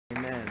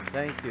Amen.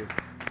 Thank you.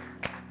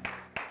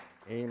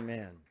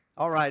 Amen.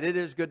 All right, it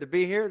is good to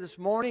be here this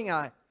morning.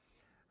 I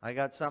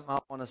got something I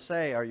want to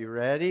say. Are you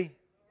ready?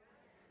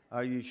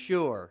 Are you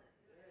sure?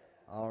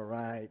 All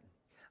right.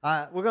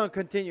 We're going to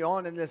continue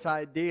on in this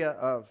idea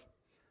of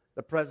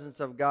the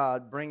presence of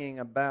God bringing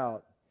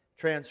about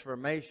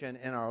transformation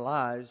in our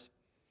lives.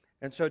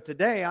 And so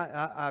today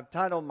I've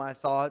titled my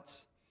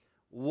thoughts,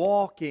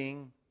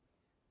 Walking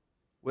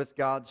with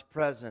God's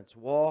Presence.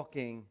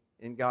 Walking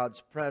in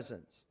God's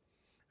presence.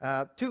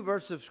 Two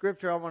verses of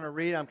Scripture I want to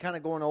read. I'm kind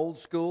of going old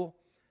school.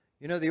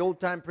 You know, the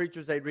old-time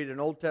preachers, they'd read an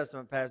Old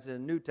Testament passage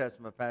and a New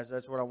Testament passage.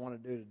 That's what I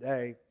want to do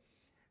today.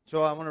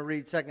 So I want to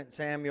read 2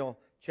 Samuel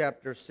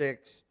chapter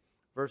 6,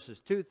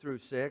 verses 2 through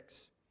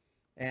 6,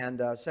 and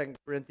 2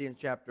 Corinthians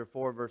chapter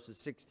 4, verses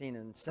 16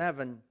 and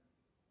 7.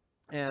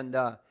 And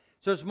so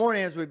this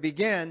morning as we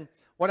begin,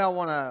 what I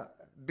want to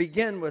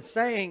begin with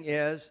saying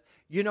is,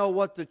 you know,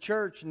 what the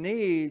church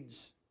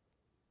needs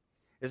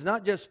is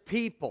not just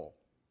people.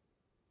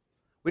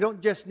 We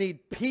don't just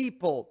need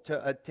people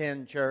to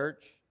attend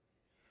church.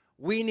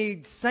 We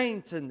need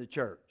saints in the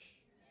church.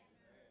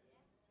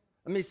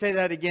 Let me say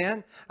that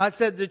again. I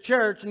said the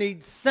church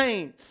needs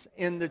saints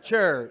in the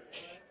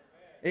church.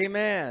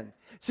 Amen.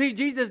 See,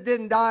 Jesus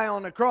didn't die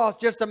on the cross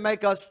just to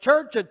make us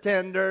church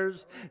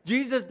attenders.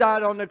 Jesus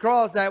died on the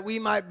cross that we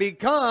might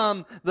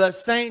become the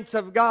saints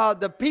of God,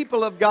 the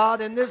people of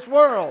God in this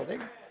world,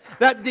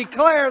 that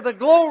declare the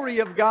glory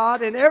of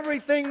God in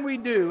everything we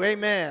do.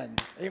 Amen.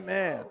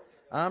 Amen.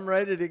 I'm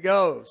ready to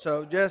go.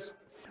 So just,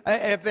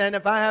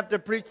 if I have to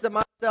preach to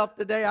myself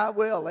today, I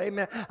will.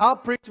 Amen. I'll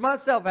preach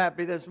myself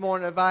happy this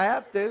morning if I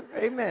have to.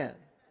 Amen.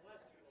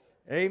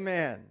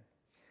 Amen.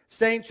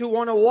 Saints who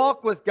want to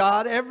walk with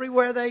God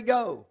everywhere they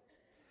go.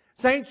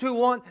 Saints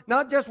who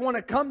not just want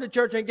to come to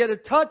church and get a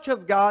touch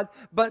of God,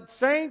 but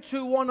saints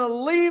who want to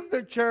leave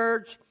the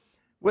church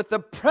with the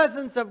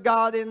presence of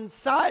God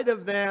inside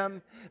of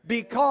them,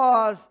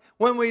 because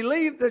when we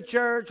leave the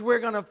church, we're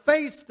going to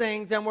face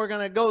things and we're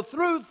going to go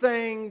through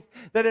things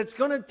that it's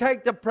going to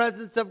take the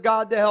presence of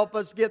God to help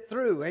us get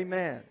through.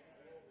 Amen.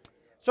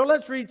 So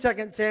let's read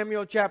 2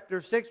 Samuel chapter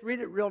 6.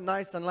 Read it real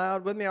nice and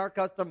loud with me. Our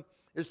custom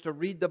is to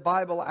read the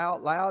Bible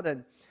out loud.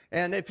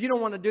 And if you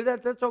don't want to do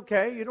that, that's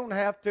okay. You don't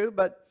have to,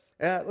 but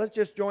let's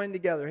just join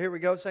together. Here we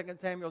go, 2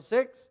 Samuel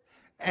 6.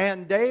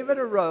 And David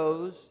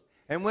arose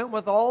and went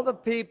with all the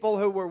people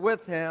who were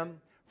with him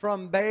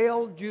from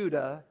Baal,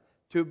 Judah,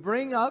 to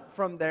bring up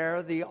from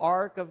there the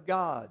ark of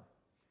God,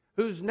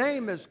 whose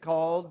name is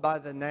called by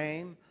the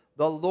name,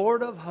 the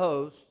Lord of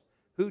hosts,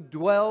 who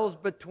dwells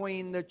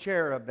between the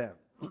cherubim.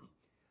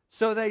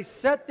 So they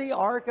set the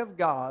ark of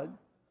God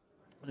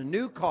in a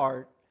new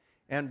cart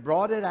and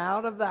brought it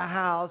out of the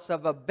house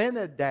of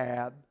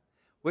Abinadab,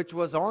 which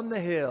was on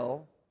the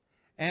hill,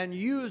 and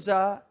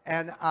Uzzah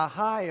and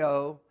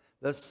Ahio,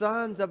 the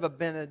sons of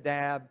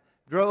Abinadab,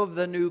 drove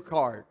the new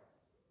cart.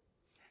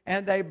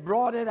 And they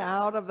brought it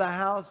out of the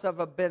house of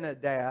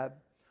Abinadab,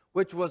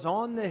 which was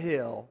on the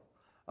hill,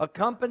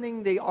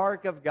 accompanying the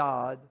ark of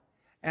God,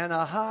 and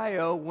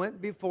Ahio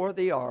went before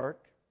the ark.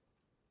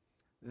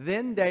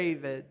 Then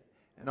David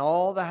and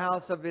all the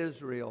house of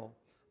Israel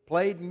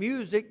played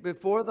music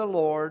before the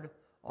Lord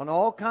on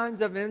all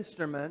kinds of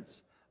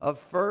instruments of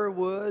fir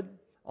wood,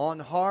 on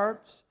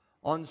harps,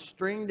 on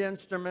stringed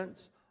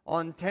instruments,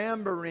 on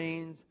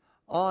tambourines,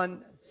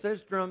 on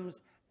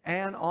sistrums,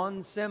 and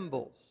on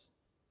cymbals.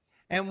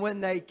 And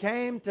when they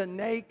came to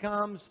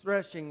Nahum's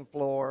threshing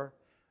floor,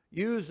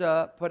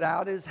 Uzzah put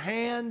out his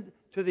hand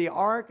to the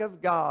ark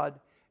of God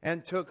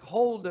and took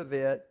hold of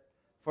it,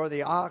 for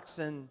the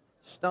oxen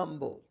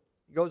stumbled.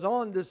 He goes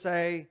on to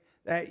say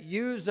that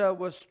Uzzah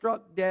was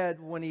struck dead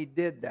when he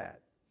did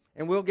that.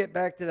 And we'll get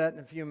back to that in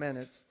a few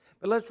minutes.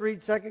 But let's read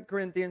 2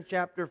 Corinthians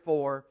chapter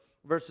 4,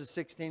 verses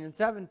 16 and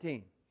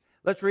 17.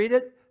 Let's read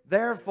it.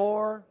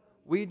 Therefore,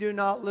 we do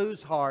not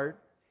lose heart,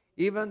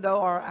 even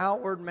though our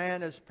outward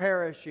man is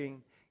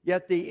perishing,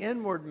 yet the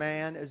inward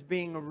man is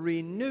being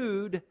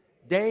renewed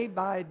day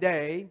by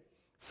day.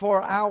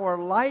 For our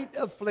light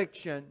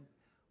affliction,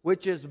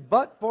 which is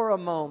but for a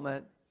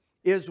moment,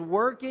 is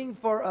working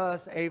for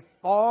us a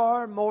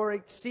far more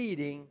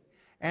exceeding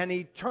and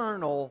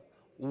eternal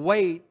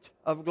weight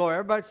of glory.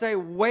 Everybody say,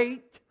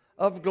 weight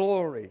of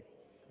glory.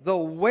 The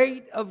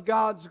weight of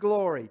God's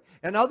glory.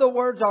 In other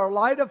words, our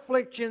light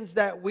afflictions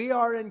that we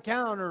are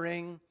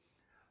encountering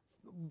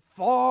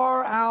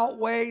far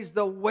outweighs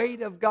the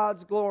weight of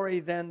God's glory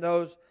than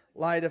those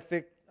light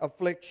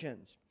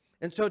afflictions.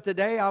 And so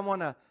today I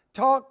want to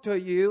talk to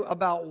you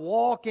about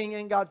walking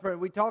in God's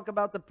presence. We talk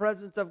about the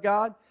presence of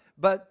God,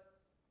 but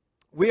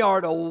we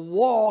are to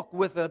walk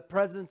with the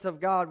presence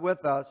of God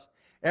with us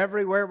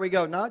everywhere we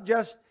go. Not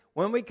just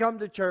when we come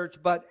to church,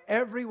 but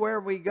everywhere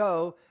we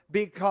go,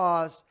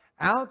 because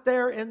out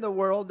there in the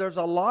world, there's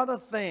a lot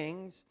of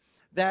things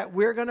that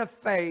we're going to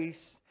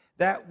face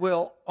that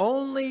will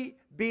only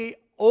be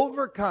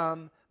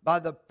overcome by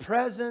the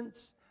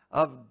presence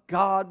of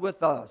God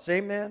with us.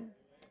 Amen?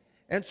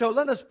 And so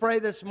let us pray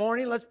this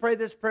morning. Let's pray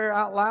this prayer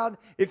out loud.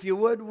 If you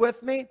would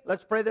with me,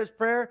 let's pray this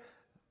prayer.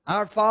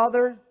 Our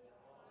Father,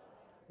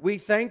 We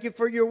thank you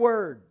for your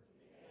word.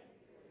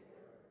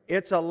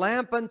 It's a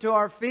lamp unto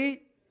our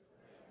feet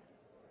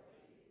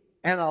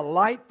and a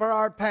light for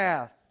our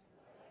path.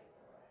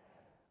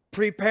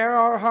 Prepare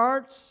our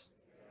hearts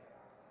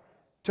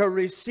to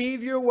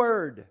receive your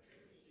word,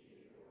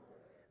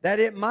 that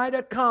it might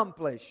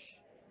accomplish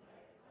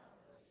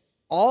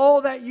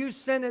all that you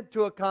sent it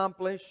to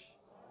accomplish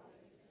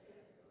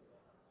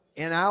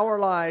in our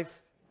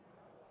life.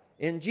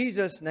 In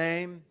Jesus'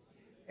 name,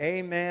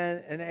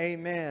 amen and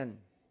amen.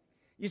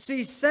 You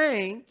see,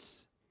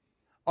 saints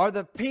are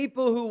the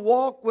people who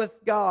walk with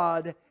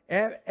God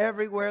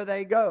everywhere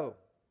they go.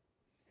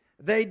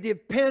 They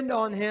depend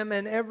on Him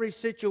in every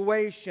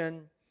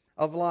situation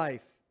of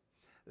life.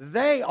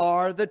 They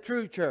are the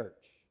true church.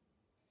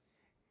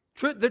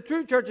 The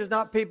true church is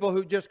not people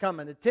who just come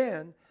and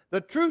attend.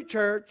 The true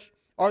church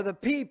are the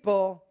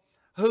people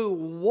who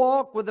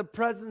walk with the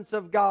presence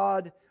of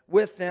God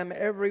with them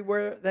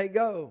everywhere they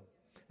go.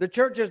 The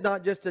church is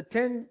not just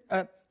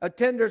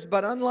attenders,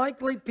 but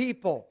unlikely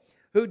people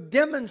who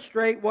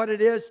demonstrate what it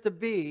is to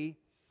be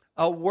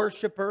a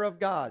worshiper of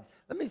God.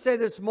 Let me say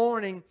this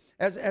morning,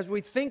 as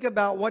we think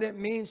about what it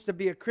means to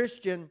be a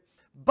Christian,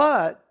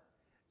 but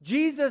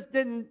Jesus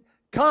didn't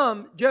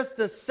come just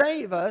to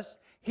save us.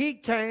 He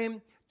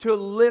came to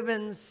live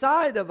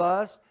inside of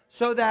us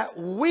so that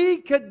we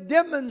could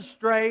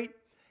demonstrate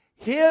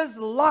His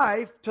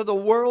life to the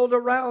world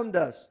around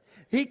us.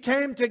 He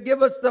came to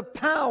give us the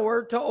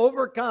power to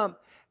overcome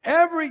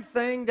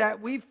everything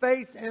that we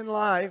face in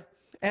life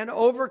and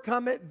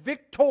overcome it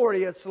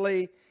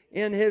victoriously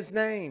in His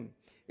name.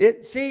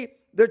 See,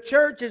 the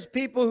church is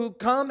people who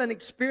come and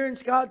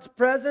experience God's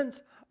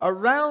presence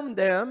around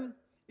them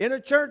in a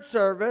church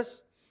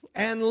service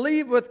and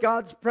leave with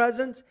God's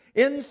presence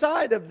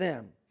inside of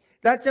them.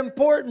 That's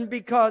important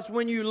because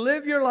when you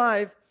live your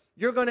life,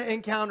 you're going to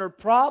encounter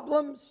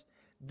problems,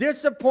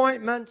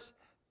 disappointments,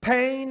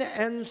 pain,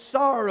 and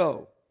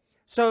sorrow.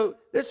 So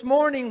this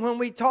morning when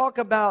we talk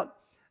about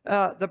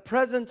the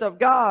presence of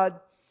God,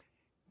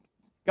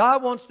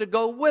 God wants to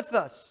go with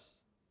us.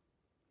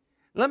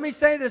 Let me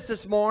say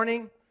this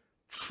morning.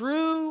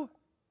 True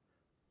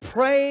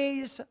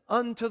praise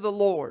unto the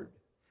Lord.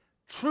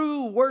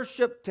 True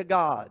worship to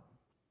God.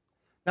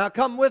 Now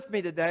come with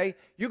me today.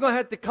 You're going to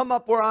have to come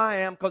up where I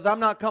am because I'm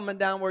not coming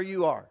down where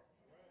you are.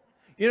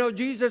 You know,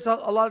 Jesus, a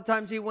lot of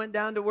times He went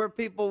down to where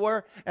people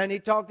were and He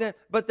talked to them.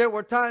 But there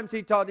were times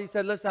He taught, He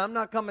said, listen, I'm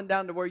not coming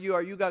down to where you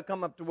are. You got to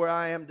come up to where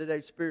I am today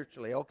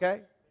spiritually,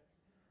 okay?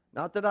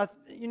 Not that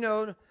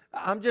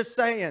I'm just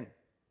saying.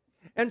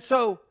 And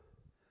so,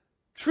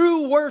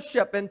 true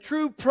worship and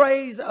true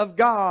praise of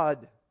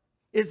God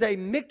is a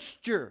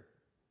mixture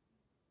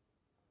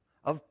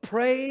of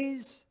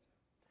praise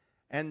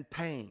and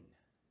pain.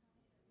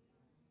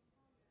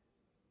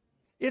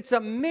 It's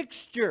a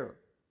mixture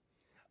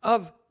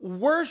of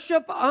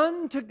worship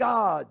unto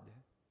God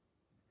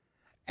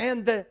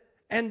and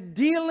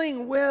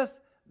dealing with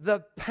the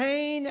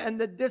pain and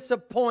the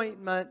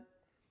disappointment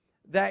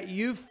that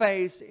you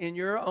face in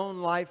your own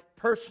life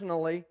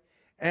personally,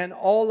 and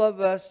all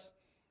of us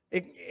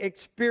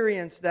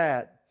experience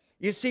that.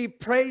 You see,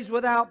 praise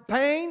without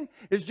pain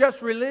is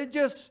just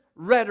religious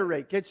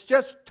rhetoric. It's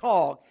just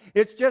talk.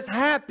 It's just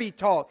happy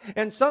talk.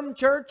 And some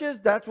churches,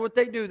 that's what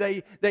they do.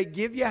 They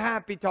give you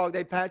happy talk.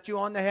 They pat you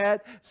on the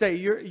head, say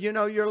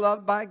you're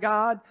loved by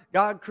God.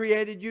 God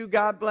created you.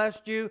 God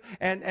blessed you.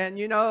 And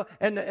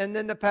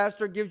then the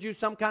pastor gives you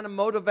some kind of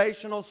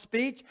motivational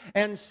speech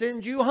and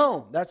sends you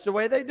home. That's the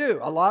way they do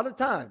a lot of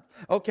times.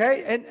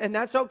 Okay? And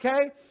that's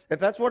okay. If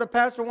that's what a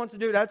pastor wants to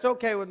do, that's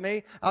okay with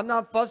me. I'm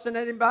not fussing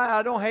at anybody.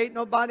 I don't hate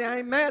nobody. I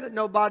ain't mad at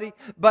nobody.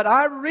 But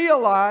I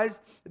realize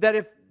that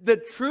if the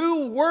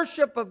true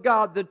worship of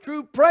God, the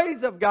true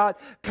praise of God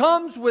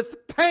comes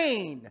with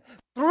pain.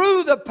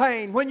 Through the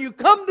pain, when you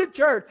come to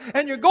church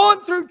and you're going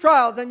through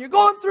trials and you're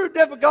going through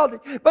difficulty,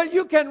 but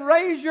you can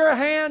raise your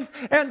hands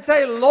and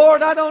say,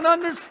 Lord, I don't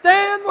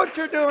understand what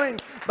you're doing,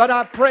 but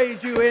I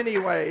praise you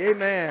anyway.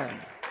 Amen.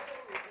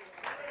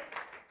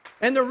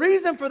 And the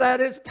reason for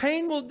that is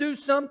pain will do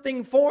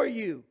something for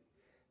you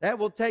that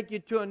will take you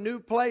to a new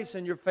place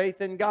in your faith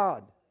in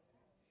God.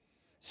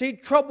 See,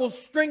 trouble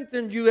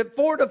strengthens you. It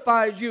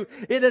fortifies you.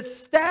 It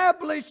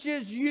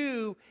establishes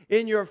you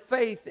in your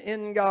faith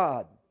in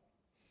God.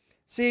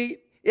 See,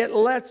 it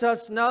lets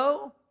us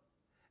know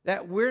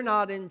that we're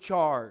not in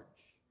charge.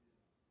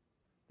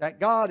 That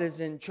God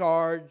is in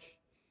charge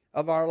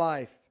of our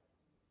life.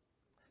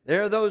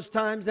 There are those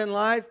times in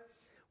life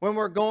when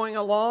we're going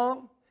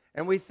along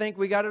and we think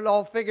we got it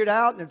all figured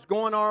out and it's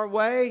going our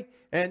way.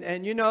 And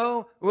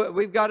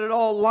we've got it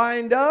all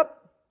lined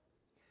up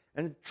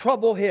and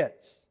trouble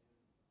hits.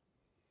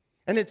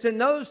 And it's in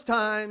those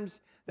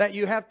times that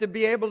you have to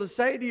be able to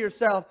say to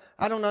yourself,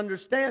 I don't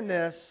understand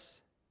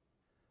this,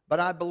 but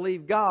I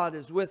believe God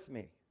is with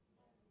me.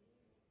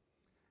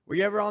 Were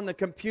you ever on the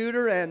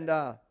computer and,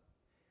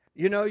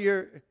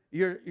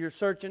 you're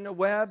searching the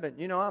web and,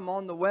 I'm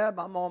on the web,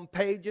 I'm on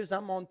pages,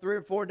 I'm on 3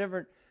 or 4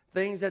 different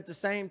things at the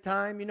same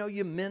time.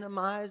 You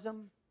minimize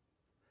them.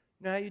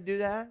 You know how you do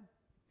that?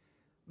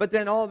 But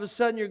then all of a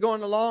sudden you're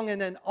going along, and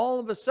then all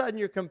of a sudden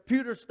your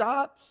computer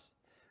stops,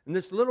 and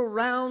this little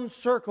round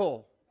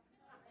circle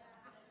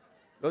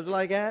goes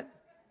like that.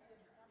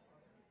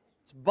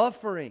 It's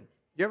buffering.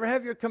 You ever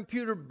have your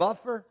computer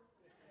buffer?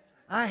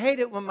 I hate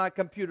it when my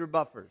computer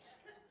buffers.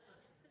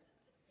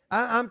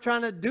 I'm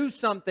trying to do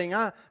something.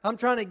 I'm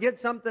trying to get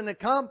something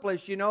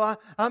accomplished. You know,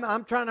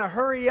 I'm trying to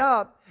hurry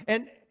up.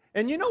 And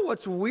you know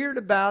what's weird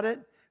about it?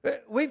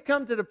 We've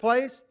come to the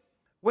place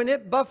when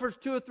it buffers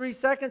 2 or 3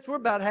 seconds, we're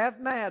about half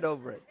mad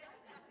over it.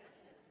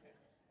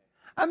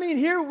 I mean,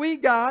 here we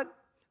got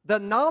the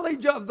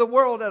knowledge of the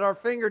world at our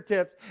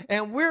fingertips,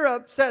 and we're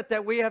upset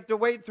that we have to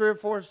wait 3 or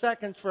 4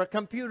 seconds for a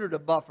computer to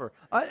buffer.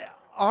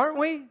 Aren't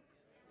we?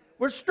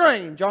 We're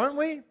strange, aren't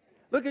we?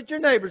 Look at your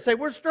neighbor. Say,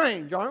 we're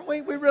strange, aren't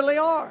we? We really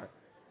are.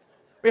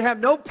 We have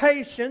no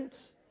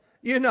patience,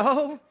 you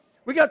know.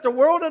 We got the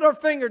world at our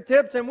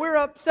fingertips, and we're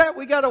upset.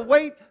 We got to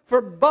wait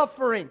for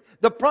buffering.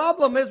 The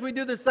problem is we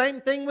do the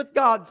same thing with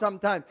God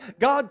sometimes.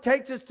 God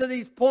takes us to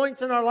these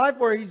points in our life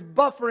where He's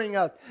buffering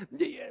us.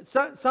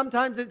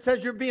 Sometimes it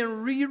says you're being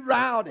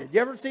rerouted.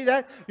 You ever see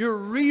that? You're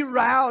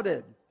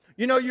rerouted.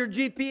 You know, your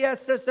GPS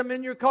system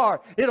in your car,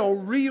 it'll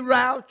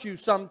reroute you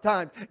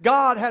sometimes.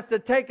 God has to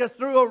take us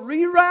through a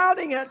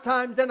rerouting at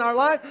times in our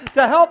life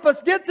to help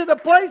us get to the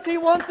place He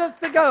wants us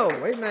to go.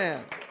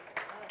 Amen.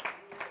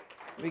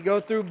 We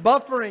go through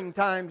buffering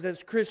times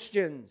as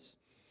Christians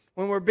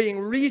when we're being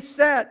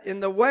reset in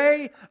the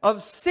way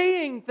of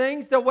seeing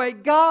things the way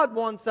God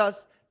wants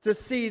us to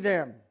see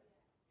them.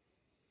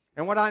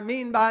 And what I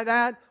mean by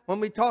that,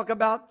 when we talk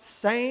about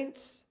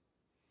saints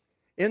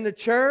in the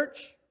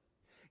church,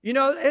 you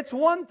know, it's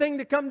one thing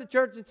to come to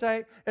church and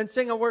say and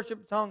sing a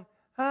worship song,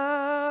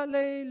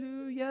 hallelujah.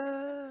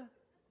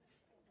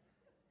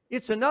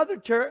 It's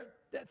another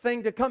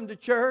thing to come to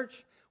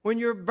church when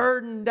you're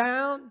burdened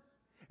down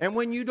and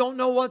when you don't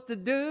know what to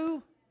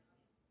do,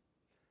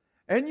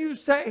 and you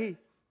say,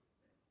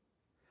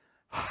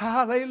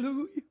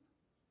 hallelujah,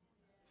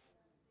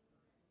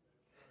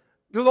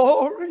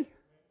 glory.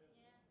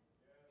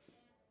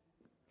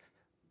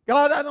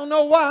 God, I don't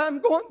know why I'm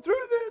going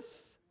through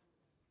this,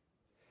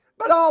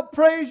 but I'll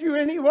praise you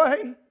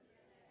anyway.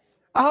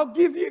 I'll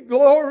give you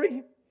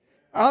glory.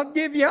 I'll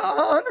give you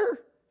honor.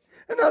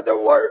 In other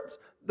words,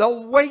 the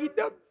weight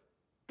of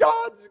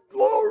God's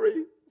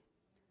glory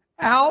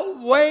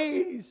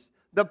outweighs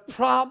the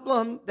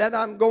problem that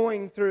I'm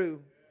going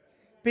through.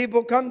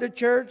 People come to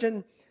church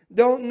and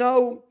don't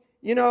know,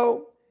 you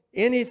know,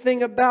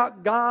 anything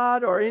about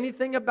God or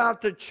anything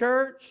about the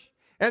church.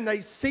 And they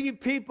see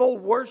people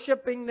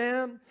worshiping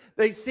them.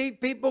 They see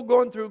people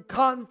going through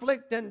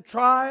conflict and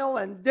trial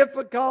and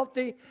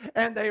difficulty.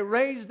 And they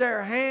raise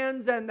their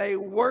hands and they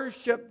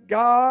worship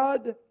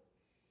God.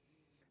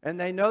 And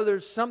they know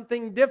there's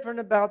something different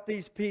about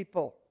these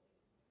people.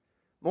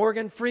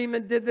 Morgan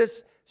Freeman did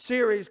this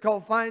series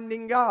called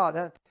Finding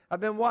God. I've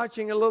been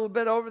watching a little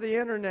bit over the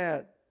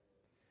internet.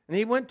 And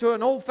he went to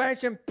an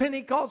old-fashioned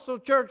Pentecostal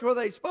church where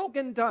they spoke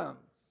in tongues.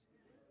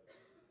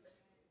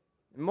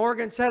 And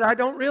Morgan said, I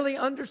don't really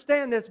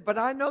understand this, but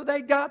I know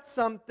they got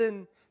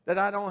something that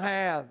I don't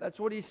have. That's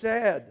what he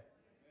said.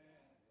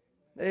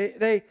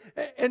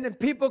 And then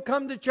people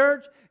come to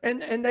church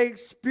and they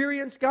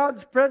experience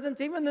God's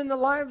presence even in the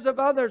lives of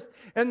others.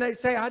 And they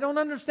say, I don't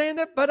understand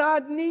it, but I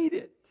need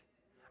it.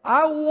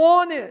 I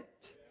want it.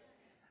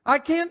 I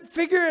can't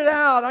figure it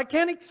out. I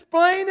can't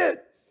explain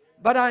it.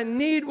 But I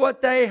need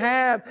what they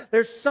have.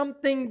 There's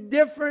something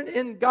different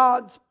in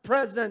God's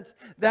presence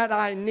that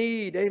I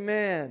need.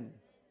 Amen.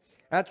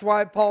 That's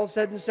why Paul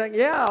said in 2,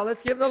 yeah,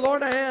 let's give the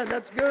Lord a hand.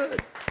 That's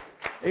good.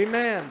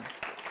 Amen.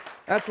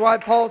 That's why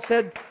Paul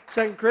said,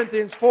 2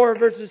 Corinthians 4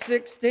 verses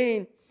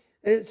 16,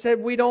 it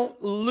said we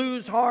don't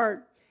lose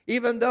heart.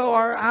 Even though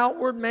our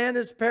outward man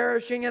is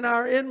perishing and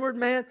our inward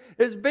man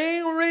is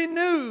being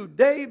renewed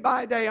day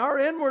by day. Our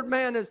inward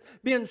man is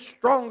being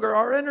stronger.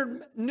 Our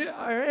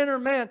inner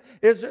man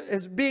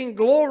is being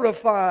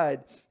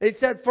glorified. He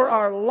said, for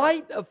our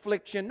light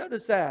affliction,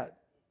 notice that,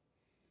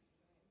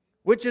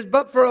 which is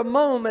but for a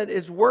moment,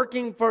 is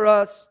working for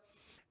us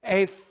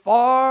a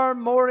far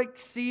more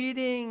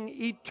exceeding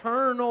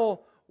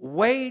eternal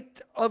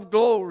weight of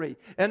glory.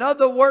 In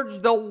other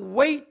words, the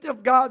weight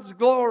of God's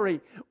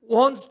glory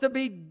wants to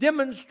be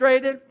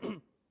demonstrated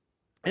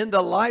in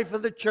the life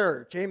of the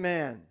church.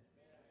 Amen.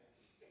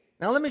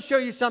 Now let me show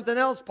you something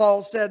else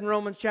Paul said in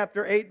Romans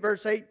chapter 8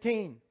 verse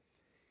 18.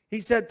 He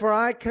said, for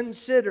I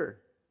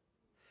consider.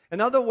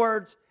 In other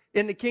words,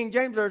 in the King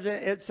James Version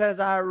it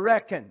says, I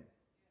reckon.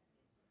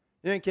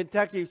 You know, in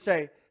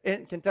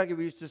Kentucky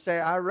we used to say,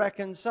 I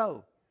reckon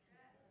so.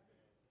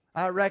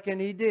 I reckon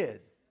he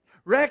did.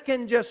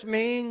 Reckon just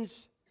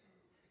means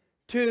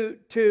to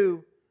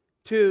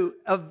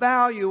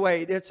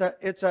evaluate. It's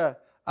a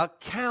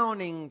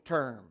accounting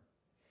term,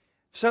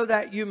 so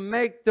that you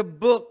make the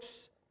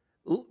books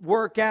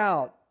work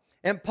out.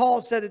 And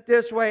Paul said it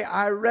this way,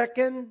 I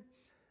reckon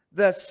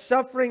the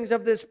sufferings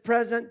of this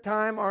present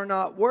time are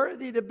not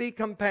worthy to be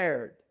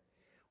compared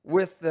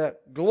with the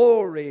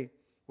glory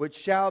which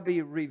shall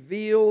be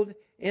revealed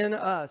in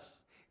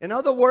us. In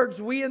other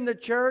words, we in the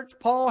church,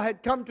 Paul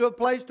had come to a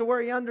place to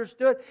where he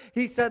understood.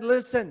 He said,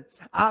 listen,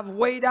 I've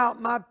weighed out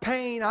my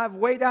pain. I've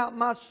weighed out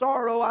my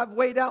sorrow. I've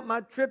weighed out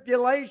my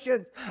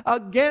tribulations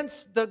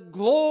against the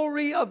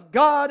glory of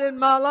God in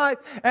my life.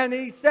 And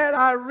he said,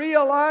 I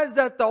realize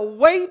that the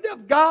weight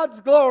of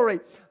God's glory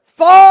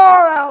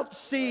far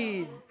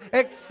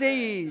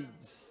exceeds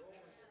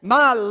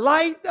my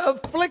light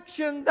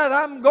affliction that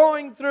I'm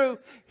going through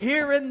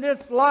here in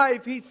this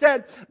life. He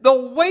said, the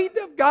weight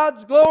of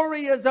God's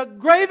glory is a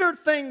greater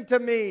thing to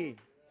me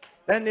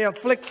than the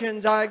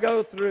afflictions I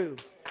go through.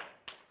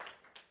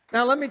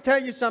 Now, let me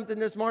tell you something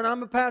this morning.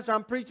 I'm a pastor.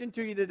 I'm preaching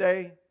to you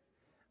today.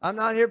 I'm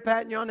not here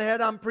patting you on the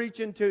head. I'm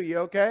preaching to you,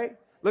 okay?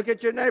 Look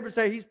at your neighbor and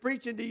say, he's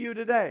preaching to you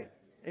today.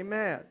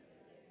 Amen.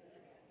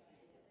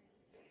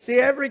 See,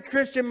 every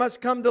Christian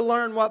must come to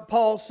learn what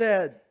Paul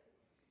said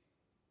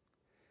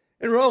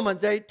in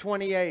Romans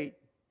 8:28,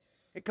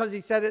 because he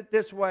said it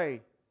this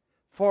way,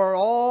 for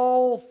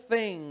all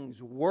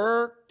things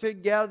work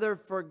together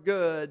for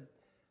good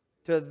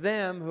to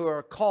them who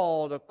are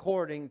called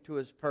according to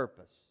His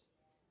purpose.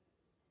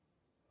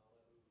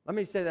 Let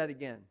me say that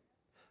again.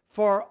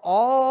 For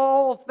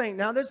all things.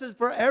 Now this is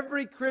for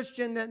every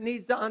Christian that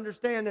needs to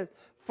understand this.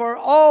 For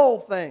all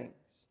things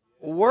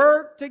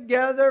work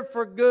together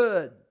for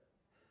good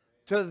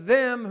to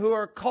them who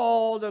are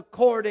called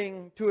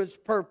according to His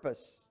purpose.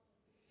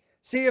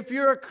 See, if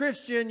you're a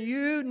Christian,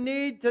 you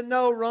need to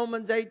know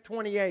Romans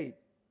 8:28.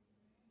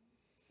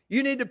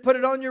 You need to put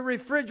it on your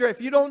refrigerator.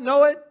 If you don't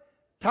know it,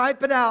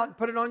 type it out and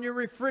put it on your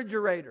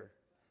refrigerator.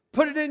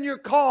 Put it in your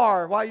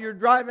car while you're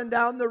driving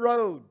down the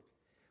road.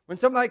 When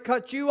somebody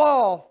cuts you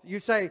off, you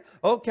say,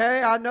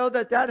 okay, I know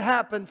that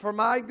happened for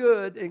my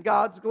good and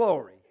God's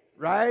glory,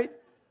 right?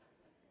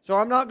 So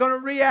I'm not going to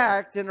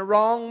react in the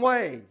wrong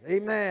way.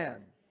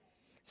 Amen.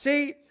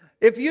 See,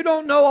 if you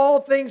don't know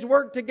all things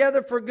work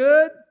together for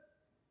good,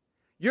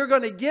 you're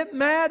going to get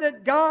mad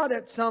at God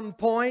at some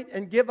point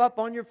and give up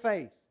on your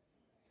faith.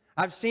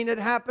 I've seen it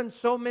happen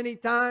so many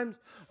times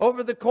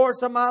over the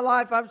course of my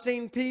life. I've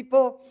seen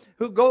people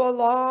who go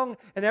along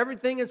and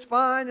everything is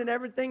fine and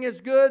everything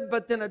is good,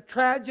 but then a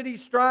tragedy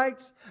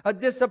strikes, a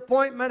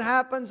disappointment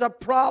happens, a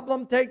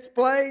problem takes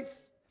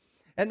place.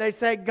 And they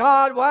say,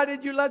 God, why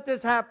did you let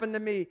this happen to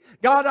me?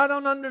 God, I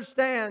don't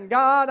understand.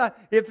 God,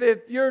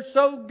 if you're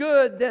so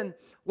good, then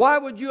why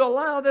would you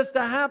allow this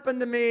to happen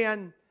to me?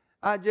 And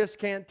I just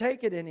can't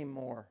take it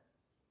anymore.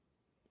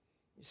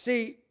 You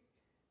see,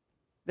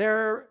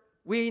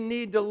 we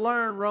need to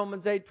learn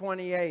Romans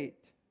 8:28.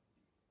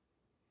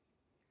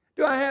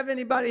 Do I have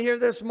anybody here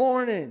this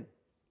morning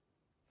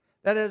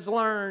that has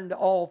learned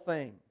all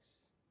things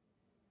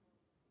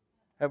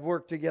have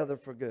worked together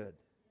for good?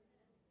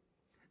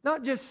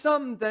 Not just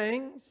some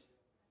things,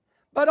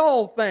 but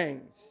all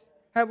things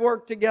have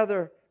worked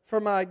together for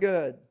my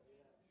good.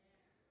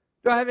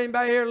 Do I have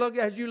anybody here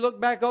as you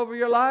look back over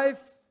your life?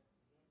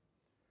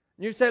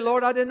 You say,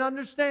 Lord, I didn't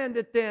understand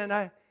it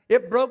then.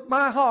 It broke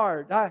my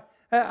heart.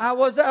 I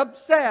was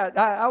upset.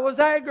 I was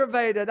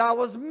aggravated. I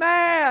was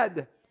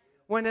mad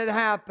when it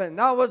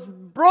happened. I was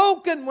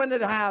broken when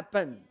it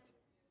happened.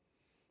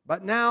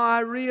 But now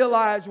I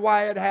realize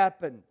why it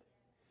happened.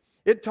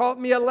 It taught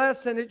me a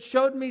lesson. It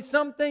showed me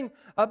something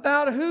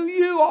about who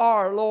you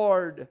are,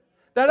 Lord,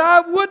 that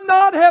I would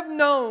not have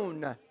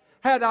known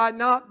had I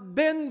not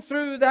been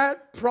through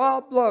that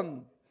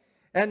problem.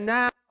 And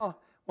now,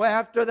 well,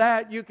 after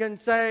that, you can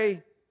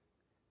say,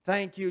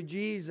 thank you,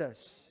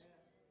 Jesus,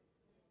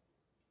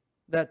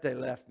 that they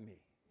left me.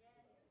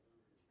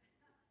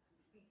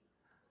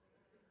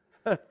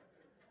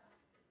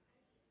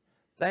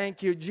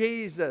 Thank you,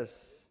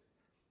 Jesus.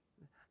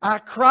 I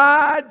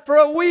cried for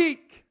a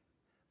week,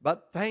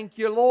 but thank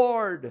you,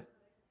 Lord,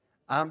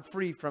 I'm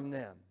free from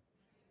them.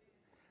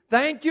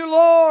 Thank you,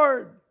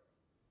 Lord,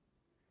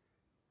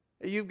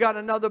 you've got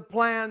another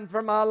plan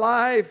for my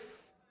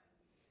life.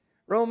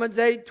 Romans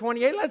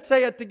 8:28. Let's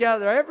say it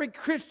together. Every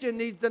Christian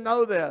needs to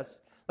know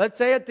this. Let's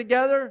say it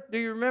together. Do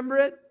you remember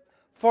it?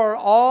 For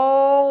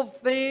all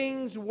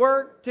things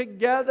work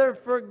together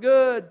for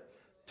good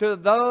to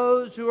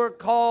those who are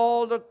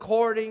called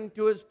according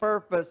to His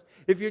purpose.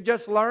 If you're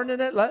just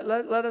learning it,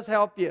 let us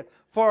help you.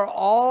 For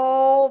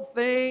all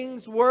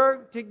things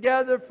work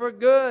together for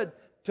good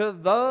to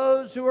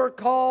those who are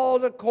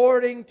called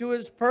according to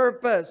His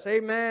purpose.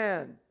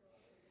 Amen.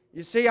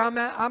 You see,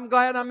 I'm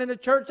glad I'm in a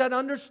church that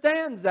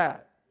understands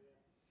that.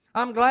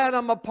 I'm glad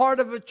I'm a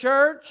part of a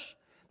church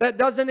that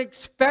doesn't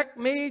expect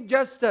me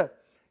just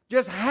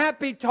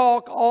happy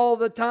talk all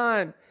the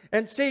time.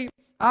 And see,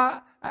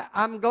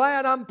 I'm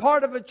glad I'm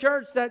part of a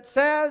church that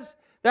says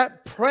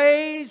that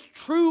praise,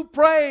 true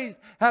praise,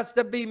 has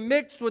to be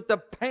mixed with the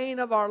pain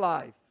of our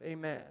life.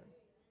 Amen.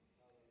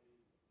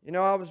 You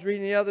know, I was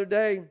reading the other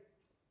day,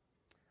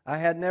 I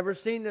had never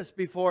seen this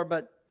before,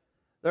 but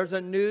there's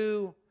a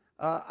new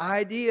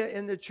idea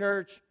in the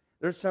church.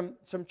 There's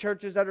some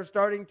churches that are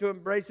starting to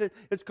embrace it.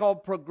 It's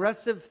called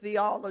progressive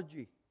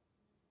theology.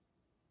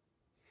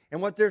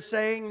 And what they're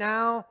saying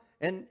now,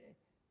 and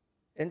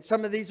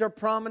some of these are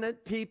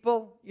prominent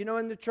people, you know,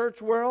 in the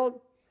church world.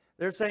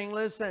 They're saying,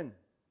 listen,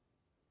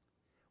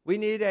 we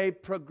need a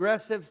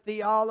progressive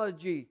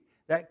theology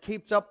that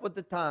keeps up with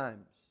the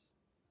times.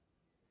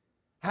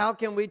 How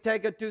can we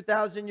take a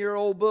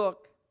 2,000-year-old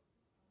book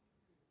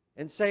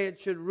and say it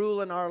should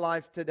rule in our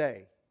life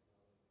today?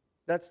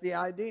 That's the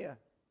idea.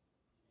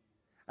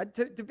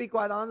 To be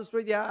quite honest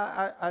with you,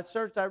 I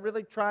searched, I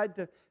really tried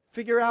to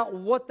figure out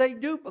what they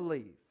do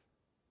believe.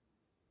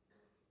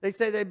 They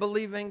say they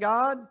believe in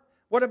God.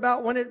 What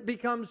about when it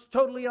becomes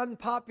totally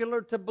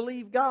unpopular to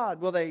believe God?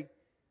 Will they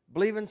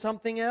believe in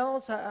something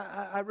else?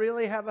 I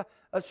really have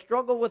a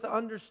struggle with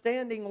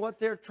understanding what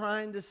they're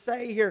trying to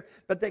say here.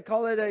 But they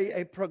call it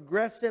a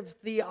progressive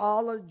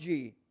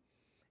theology.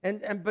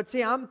 But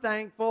see, I'm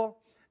thankful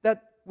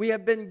that we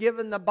have been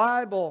given the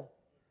Bible.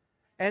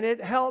 And it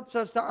helps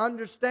us to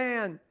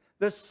understand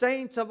the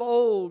saints of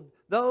old,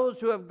 those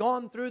who have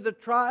gone through the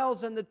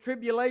trials and the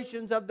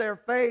tribulations of their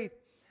faith,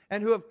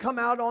 and who have come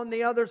out on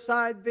the other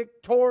side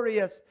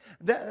victorious.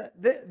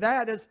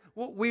 That is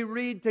what we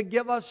read to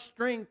give us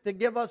strength, to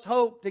give us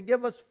hope, to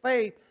give us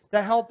faith,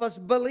 to help us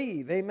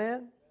believe.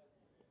 Amen?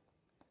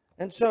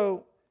 And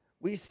so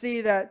we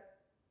see that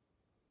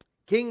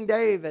King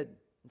David,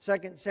 in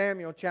 2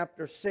 Samuel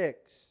chapter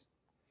 6,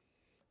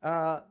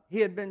 he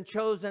had been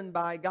chosen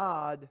by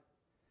God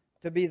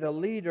to be the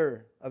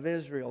leader of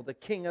Israel, the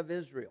king of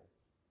Israel.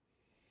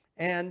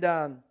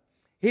 And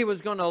he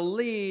was going to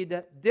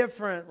lead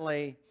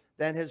differently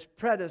than his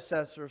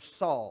predecessor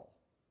Saul.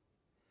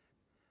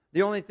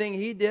 The only thing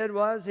he did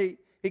was he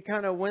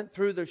kind of went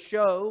through the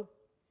show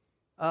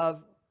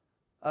of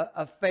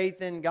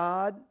faith in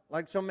God,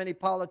 like so many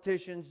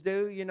politicians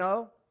do, you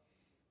know.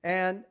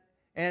 And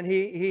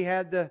he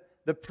had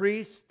the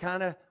priest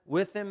kind of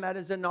with him at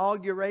his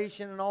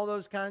inauguration and all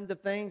those kinds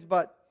of things.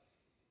 But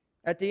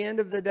at the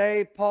end of the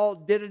day, Paul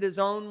did it his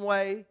own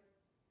way.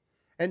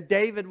 And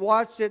David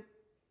watched it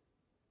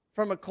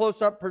from a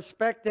close-up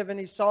perspective, and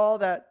he saw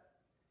that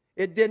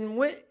it didn't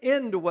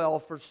end well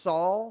for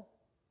Saul.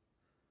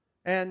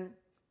 And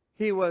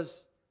he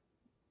was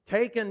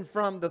taken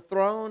from the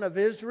throne of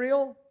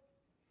Israel.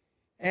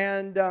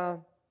 And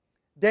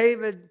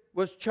David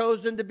was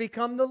chosen to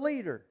become the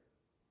leader.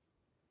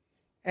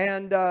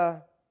 And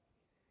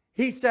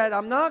he said,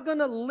 I'm not going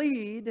to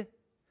lead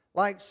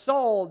like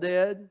Saul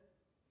did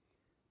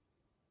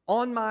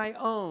on my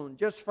own,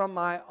 just from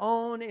my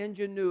own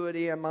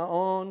ingenuity and my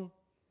own,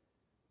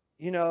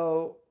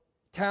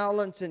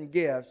 talents and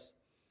gifts.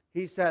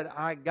 He said,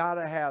 I got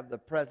to have the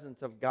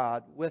presence of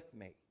God with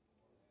me.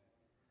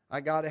 I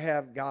got to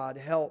have God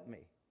help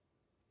me.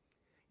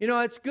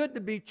 It's good to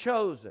be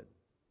chosen,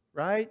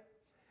 right?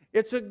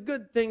 It's a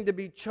good thing to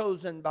be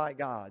chosen by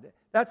God.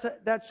 That's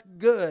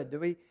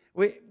good.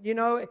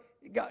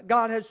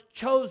 God has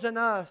chosen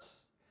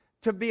us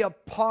to be a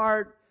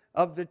part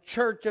of the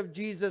church of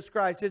Jesus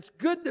Christ. It's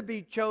good to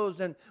be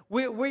chosen.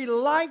 We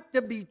like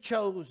to be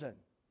chosen.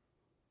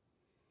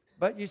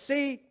 But you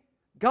see,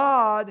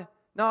 God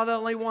not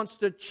only wants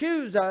to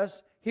choose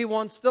us, He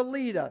wants to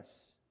lead us.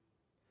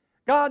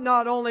 God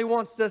not only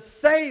wants to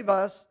save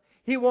us,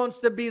 He wants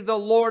to be the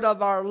Lord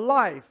of our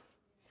life.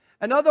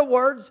 In other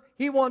words,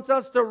 He wants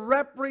us to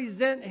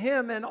represent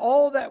Him in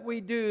all that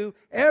we do,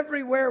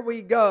 everywhere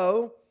we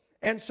go.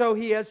 And so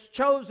He has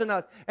chosen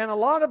us. And a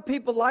lot of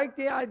people like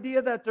the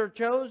idea that they're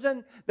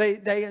chosen.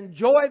 They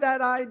enjoy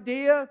that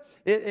idea.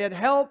 It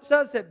helps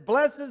us. It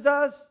blesses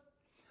us.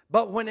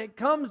 But when it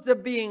comes to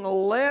being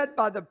led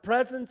by the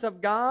presence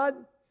of God,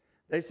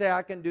 they say,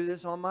 I can do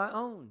this on my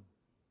own.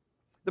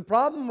 The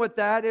problem with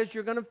that is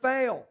you're going to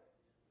fail.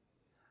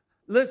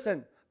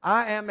 Listen,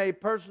 I am a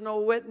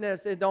personal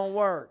witness. It don't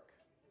work.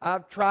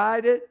 I've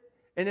tried it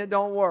and it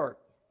don't work.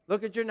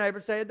 Look at your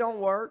neighbor, say it don't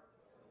work.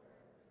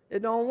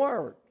 It don't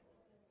work.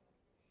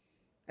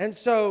 And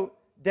so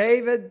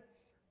David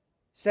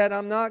said,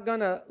 I'm not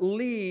going to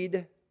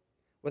lead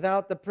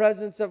without the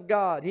presence of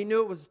God. He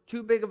knew it was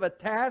too big of a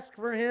task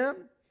for him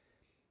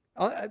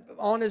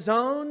on his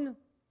own.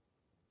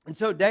 And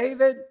so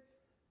David,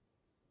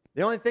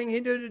 the only thing he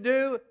knew to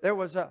do, there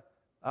was an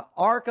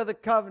Ark of the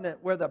Covenant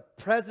where the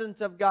presence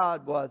of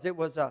God was. It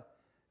was a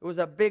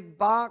big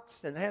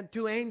box and had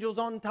two angels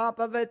on top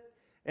of it.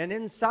 And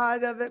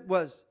inside of it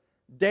was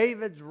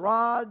David's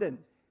rod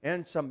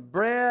and some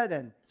bread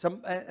and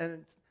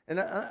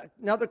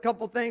another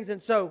couple things.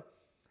 And so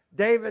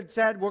David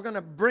said, we're going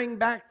to bring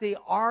back the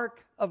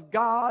ark of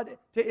God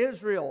to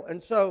Israel.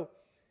 And so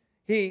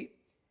he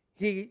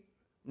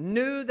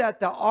knew that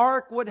the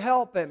ark would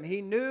help him.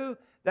 He knew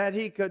that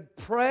he could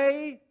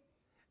pray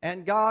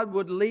and God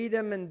would lead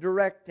him and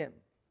direct him.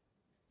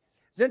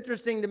 It's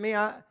interesting to me.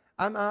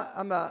 I'm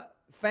a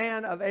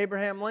fan of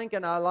Abraham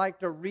Lincoln. I like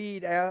to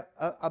read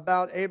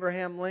about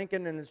Abraham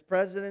Lincoln and his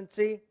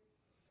presidency.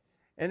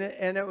 And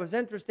it was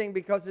interesting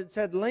because it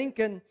said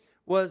Lincoln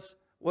was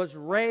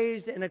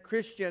raised in a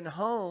Christian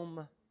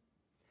home.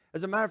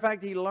 As a matter of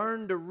fact, he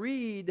learned to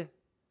read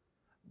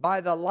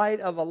by the light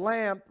of a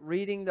lamp,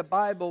 reading the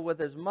Bible with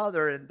his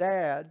mother and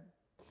dad.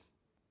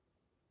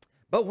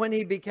 But when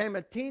he became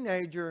a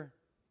teenager,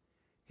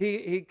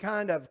 he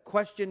kind of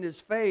questioned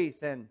his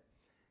faith, and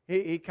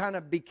he kind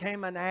of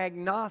became an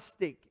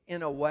agnostic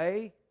in a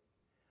way.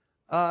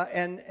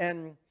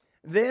 And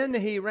then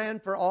he ran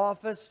for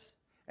office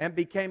and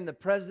became the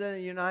President of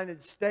the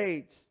United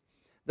States.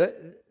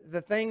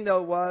 The thing,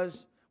 though,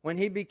 was when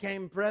he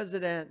became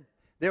president,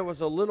 there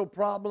was a little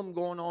problem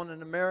going on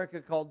in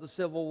America called the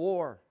Civil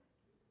War.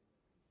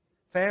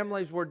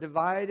 Families were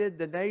divided.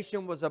 The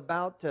nation was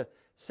about to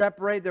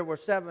separate. There were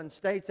 7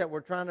 states that were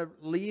trying to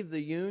leave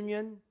the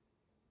Union.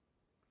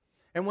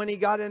 And when he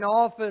got in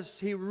office,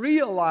 he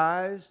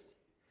realized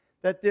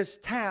that this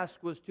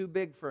task was too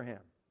big for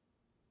him.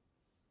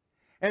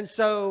 And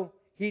so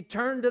he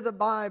turned to the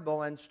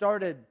Bible and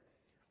started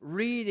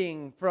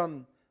reading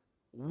from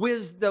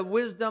the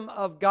wisdom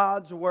of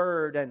God's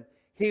Word. And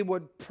he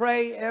would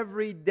pray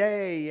every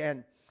day.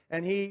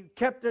 And he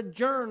kept a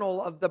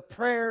journal of the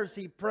prayers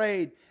he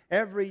prayed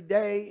every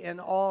day in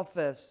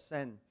office.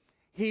 And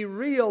he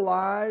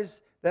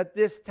realized that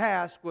this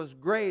task was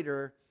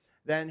greater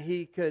than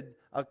he could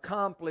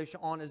accomplish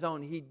on his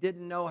own. He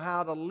didn't know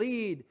how to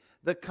lead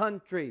the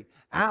country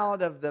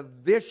out of the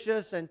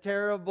vicious and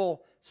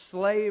terrible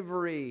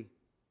slavery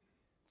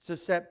to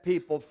set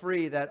people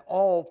free, that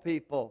all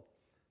people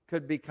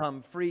could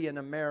become free in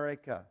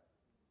America.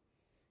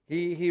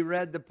 He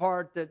read the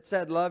part that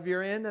said, love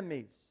your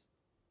enemies.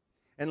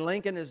 And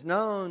Lincoln is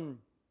known,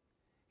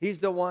 he's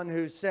the one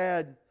who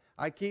said,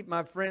 I keep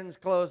my friends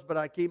close, but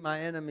I keep my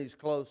enemies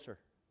closer.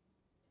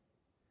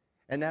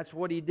 And that's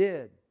what he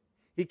did.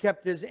 He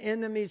kept his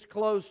enemies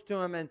close to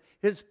him. And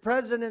his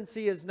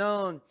presidency is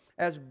known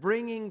as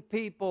bringing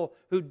people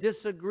who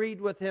disagreed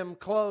with him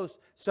close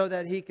so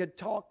that he could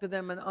talk to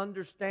them and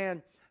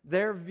understand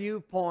their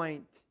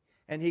viewpoint.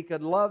 And he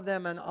could love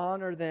them and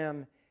honor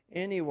them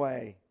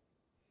anyway.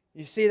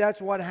 You see,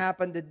 that's what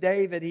happened to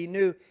David. He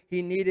knew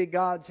he needed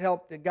God's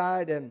help to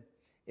guide him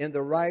in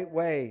the right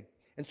way.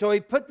 And so he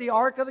put the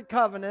Ark of the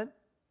Covenant,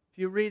 if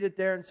you read it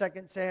there in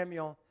 2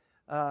 Samuel,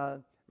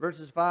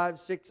 verses 5,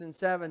 6, and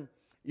 7,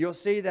 you'll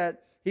see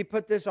that he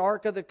put this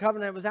Ark of the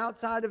Covenant. It was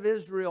outside of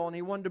Israel, and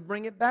he wanted to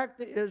bring it back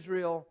to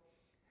Israel.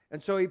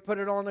 And so he put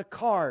it on a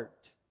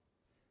cart.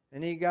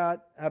 And he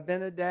got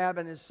Abinadab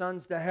and his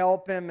sons to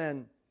help him.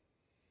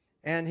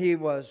 And he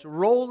was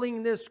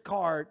rolling this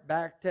cart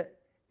back to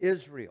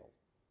Israel.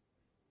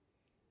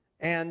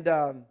 And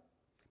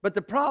but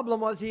the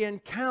problem was he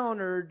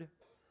encountered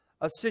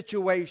a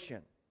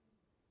situation.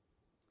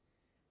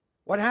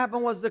 What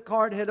happened was the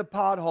cart hit a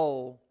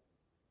pothole.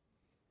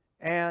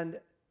 And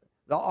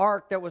the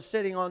ark that was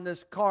sitting on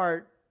this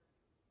cart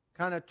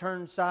kind of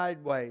turned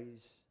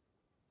sideways.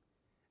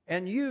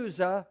 And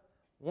Uzzah,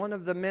 one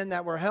of the men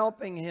that were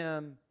helping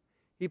him,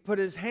 he put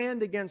his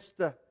hand against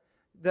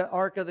the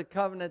Ark of the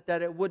Covenant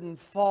that it wouldn't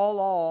fall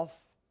off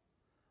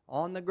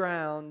on the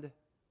ground.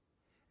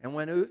 And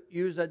when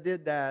Uzzah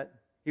did that,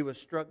 he was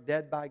struck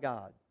dead by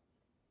God.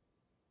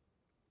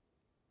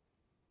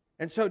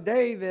 And so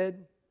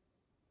David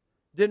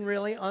didn't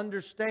really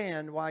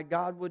understand why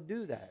God would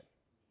do that.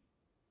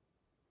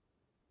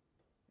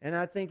 And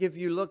I think if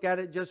you look at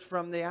it just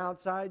from the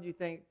outside, you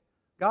think,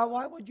 God,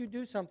 why would you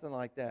do something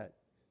like that?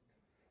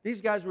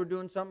 These guys were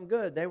doing something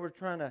good. They were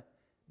trying to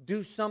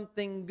do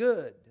something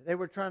good. They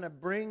were trying to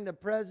bring the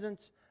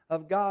presence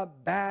of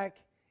God back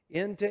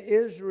into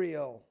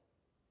Israel.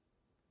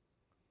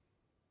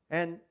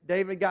 And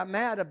David got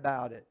mad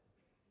about it.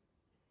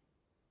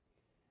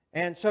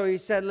 And so he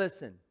said,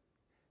 listen,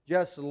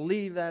 just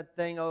leave that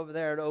thing over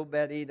there at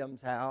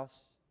Obed-Edom's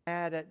house.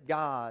 Mad at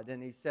God.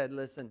 And he said,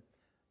 listen,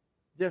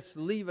 just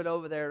leave it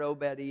over there at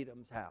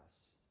Obed-Edom's house.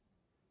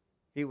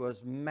 He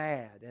was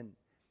mad.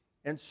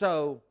 And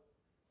so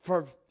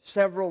for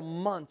several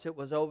months it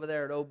was over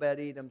there at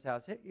Obed-Edom's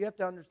house. You have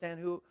to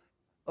understand who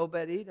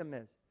Obed-Edom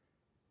is.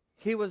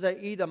 He was an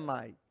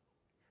Edomite.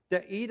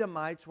 The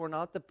Edomites were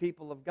not the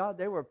people of God.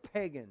 They were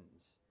pagans.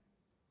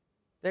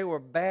 They were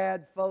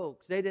bad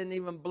folks. They didn't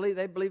even believe.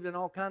 They believed in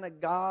all kind of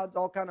gods,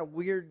 all kind of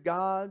weird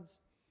gods.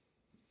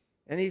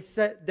 And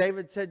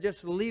David said,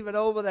 just leave it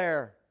over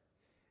there.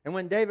 And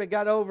when David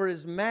got over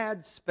his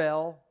mad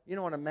spell, you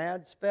know what a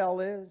mad spell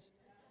is?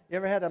 You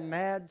ever had a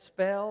mad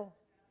spell?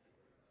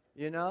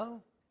 You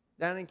know?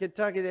 Down in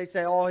Kentucky they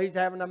say, oh, he's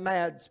having a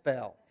mad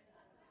spell.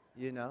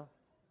 You know?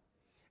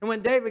 And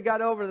when David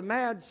got over the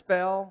mad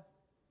spell,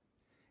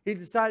 he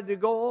decided to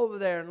go over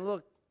there and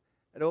look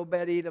at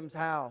Obed-Edom's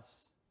house.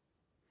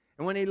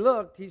 And when he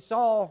looked, he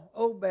saw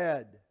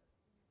Obed.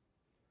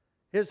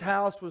 His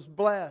house was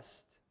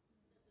blessed.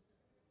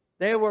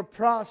 They were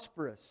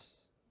prosperous.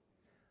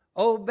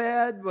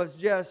 Obed was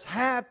just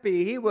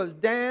happy. He was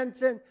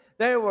dancing.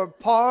 They were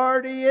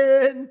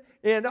partying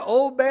in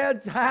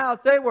Obed's house.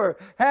 They were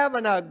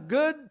having a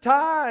good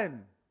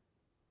time.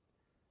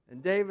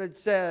 And David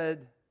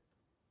said,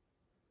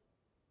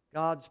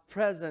 God's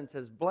presence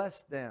has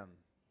blessed them.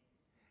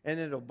 And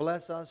it'll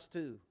bless us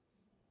too.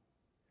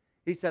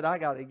 He said, I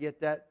got to get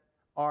that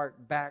ark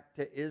back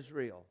to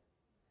Israel.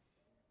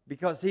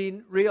 Because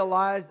he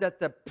realized that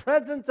the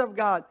presence of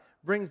God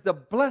brings the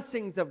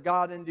blessings of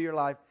God into your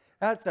life.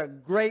 That's a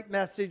great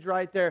message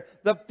right there.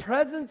 The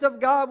presence of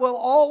God will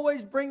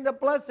always bring the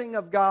blessing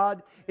of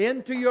God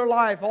into your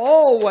life.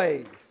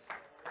 Always.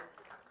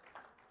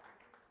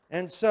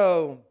 And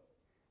so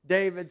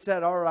David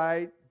said, all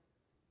right,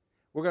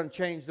 we're going to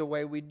change the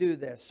way we do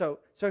this. So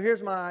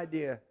here's my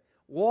idea.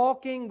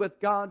 Walking with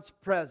God's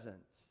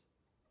presence.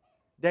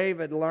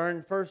 David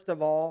learned, first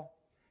of all,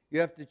 you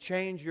have to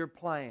change your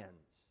plans.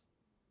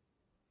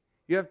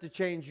 You have to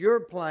change your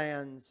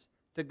plans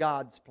to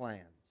God's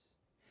plans.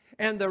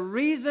 And the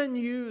reason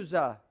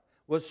Uzzah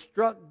was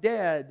struck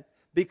dead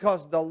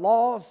because the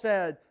law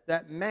said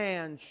that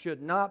man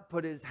should not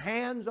put his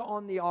hands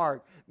on the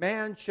ark.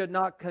 Man should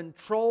not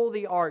control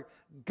the ark.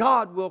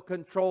 God will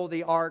control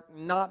the ark,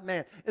 not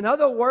man. In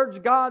other words,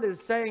 God is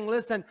saying,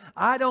 listen,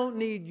 I don't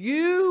need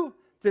you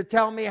to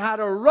tell me how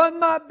to run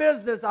my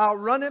business. I'll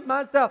run it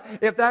myself.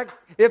 If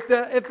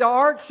the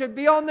ark should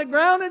be on the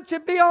ground, it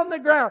should be on the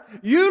ground.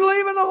 You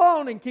leave it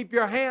alone and keep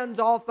your hands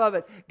off of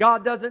it.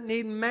 God doesn't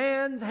need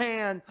man's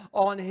hand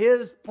on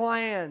His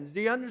plans.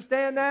 Do you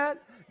understand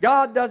that?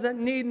 God doesn't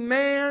need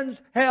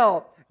man's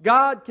help.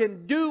 God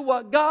can do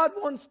what God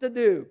wants to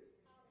do.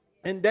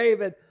 And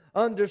David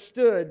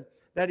understood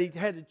that he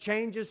had to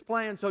change his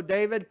plan. So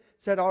David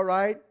said, all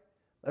right,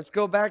 let's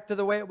go back to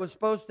the way it was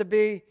supposed to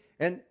be.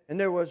 And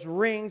there was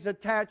rings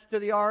attached to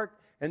the ark,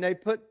 and they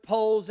put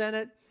poles in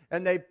it,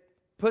 and they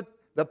put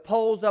the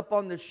poles up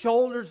on the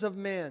shoulders of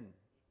men.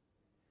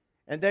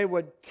 And they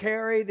would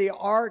carry the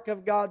ark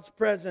of God's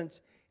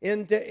presence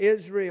into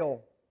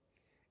Israel.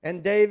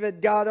 And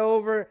David got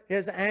over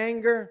his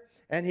anger,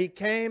 and he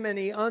came and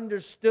he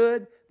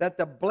understood that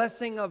the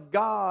blessing of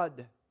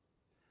God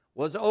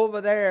was over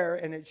there,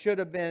 and it should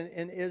have been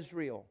in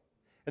Israel.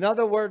 In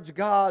other words,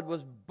 God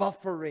was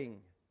buffering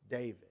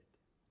David.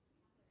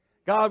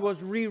 God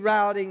was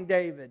rerouting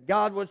David.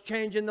 God was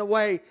changing the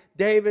way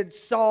David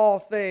saw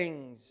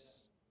things.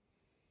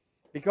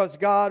 Because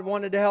God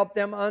wanted to help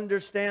them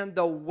understand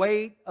the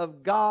weight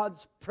of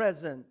God's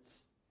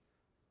presence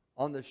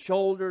on the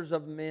shoulders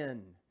of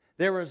men.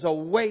 There is a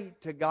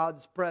weight to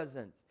God's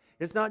presence.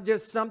 It's not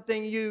just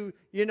something you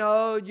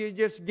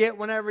just get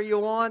whenever you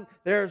want.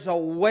 There's a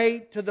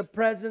weight to the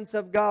presence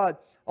of God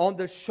on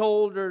the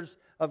shoulders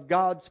of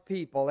God's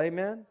people.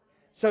 Amen?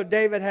 So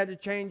David had to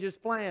change his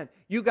plan.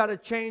 You got to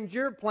change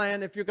your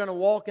plan if you're going to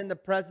walk in the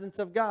presence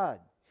of God.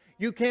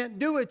 You can't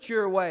do it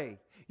your way.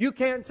 You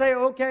can't say,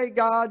 okay,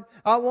 God,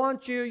 I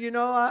want you,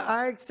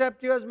 I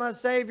accept you as my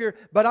Savior,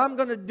 but I'm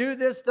going to do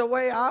this the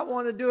way I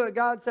want to do it.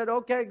 God said,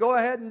 okay, go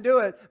ahead and do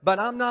it, but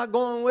I'm not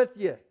going with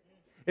you.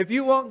 If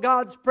you want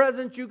God's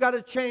presence, you got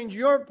to change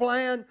your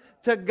plan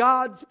to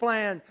God's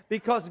plan,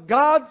 because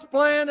God's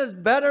plan is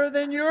better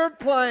than your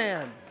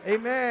plan.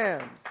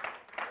 Amen.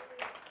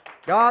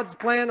 God's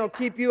plan will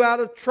keep you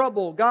out of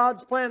trouble.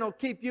 God's plan will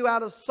keep you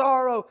out of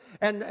sorrow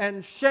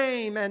and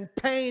shame and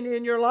pain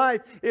in your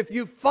life. If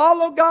you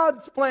follow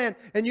God's plan,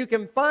 and you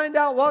can find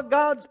out what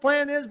God's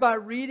plan is by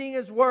reading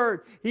His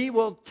Word, He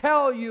will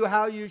tell you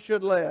how you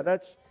should live.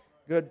 That's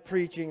good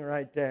preaching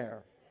right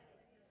there.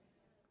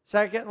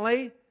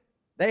 Secondly,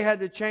 they had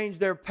to change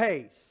their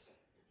pace.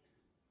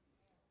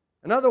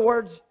 In other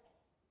words,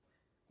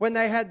 when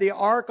they had the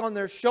ark on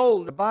their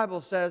shoulder, the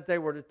Bible says they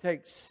were to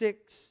take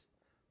 6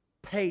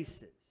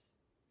 paces.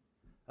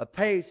 A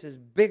pace is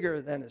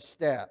bigger than a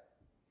step.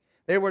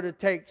 They were to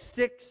take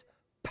 6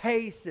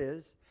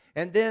 paces,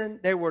 and then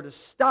they were to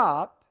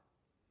stop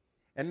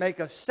and make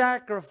a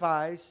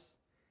sacrifice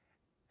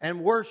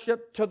and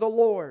worship to the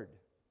Lord.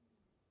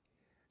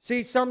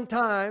 See,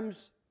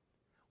 sometimes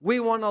we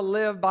want to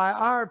live by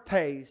our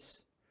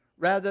pace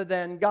rather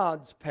than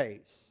God's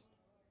pace.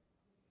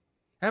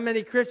 How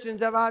many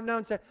Christians have I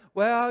known say,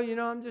 well,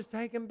 I'm just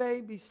taking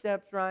baby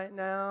steps right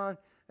now,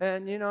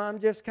 and I'm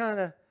just kind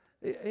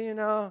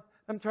of,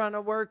 I'm trying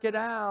to work it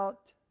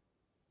out.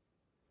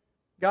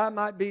 God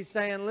might be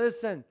saying,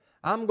 listen,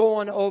 I'm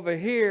going over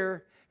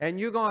here, and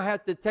you're going to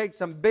have to take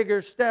some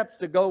bigger steps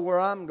to go where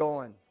I'm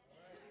going.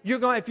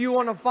 If you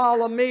want to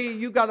follow me,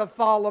 you got to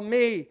follow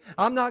me.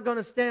 I'm not going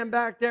to stand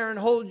back there and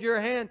hold your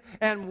hand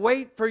and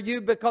wait for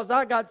you, because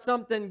I got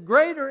something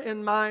greater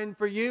in mind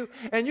for you.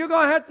 And you're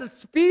going to have to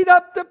speed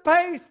up the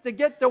pace to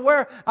get to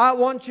where I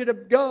want you to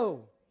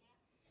go.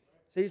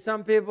 See,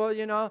 some people,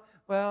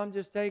 well, I'm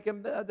just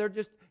taking, they're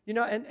just,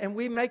 and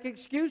we make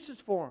excuses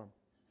for them.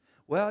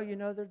 Well,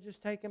 they're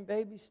just taking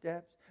baby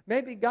steps.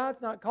 Maybe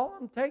God's not calling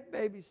them to take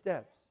baby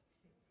steps.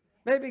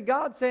 Maybe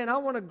God's saying, I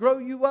want to grow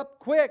you up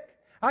quick.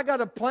 I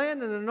got a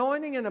plan, an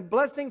anointing, and a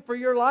blessing for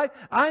your life.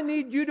 I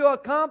need you to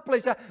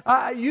accomplish.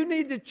 You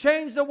need to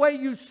change the way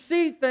you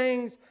see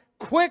things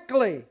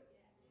quickly.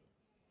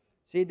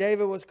 See,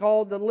 David was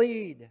called to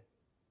lead,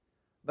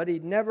 but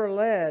he'd never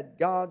led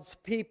God's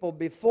people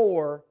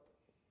before,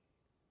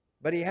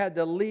 but he had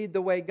to lead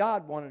the way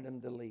God wanted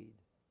him to lead.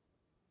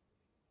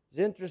 It's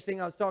interesting.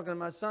 I was talking to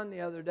my son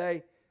the other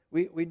day.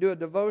 We do a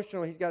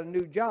devotional. He's got a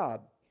new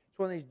job. It's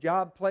one of these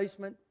job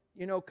placement,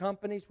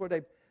 companies where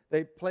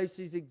they place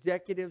these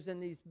executives in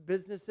these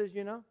businesses,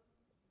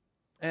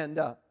 And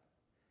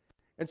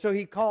so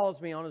he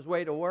calls me on his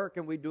way to work,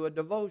 and we do a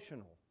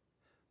devotional.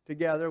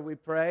 together. We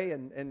pray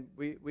and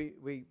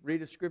we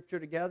read a scripture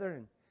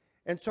together.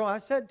 And so I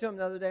said to him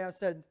the other day, I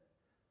said,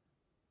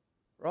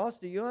 Ross,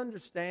 do you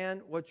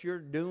understand what you're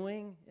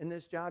doing in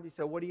this job? He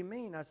said, what do you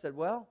mean? I said,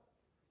 well,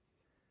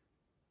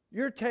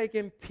 you're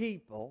taking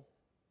people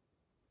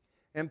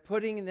and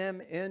putting them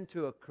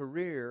into a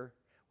career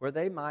where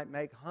they might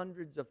make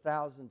hundreds of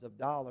thousands of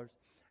dollars,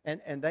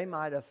 and they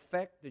might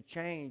affect the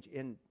change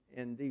in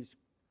these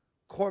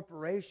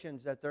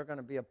corporations that they're going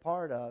to be a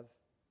part of,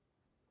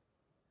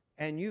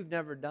 and you've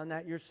never done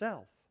that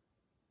yourself.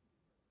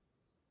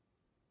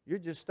 You're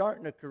just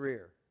starting a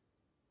career.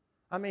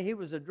 I mean, he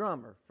was a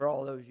drummer for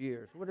all those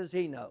years. What does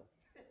he know?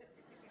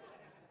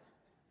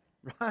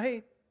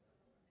 Right?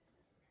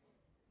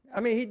 I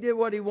mean, he did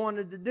what he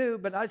wanted to do,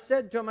 but I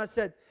said to him, I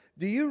said,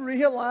 do you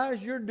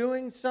realize you're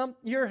doing something,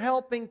 you're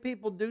helping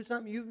people do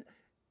something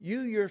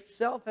you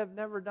yourself have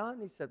never done?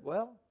 He said,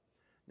 well,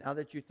 now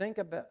that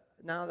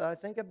I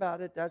think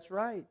about it, that's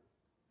right.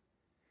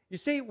 You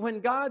see, when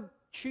God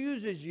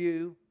chooses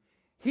you,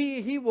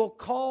 He will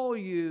call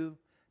you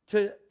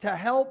to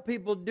help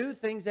people do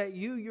things that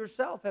you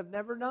yourself have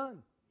never done.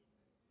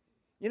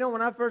 You know,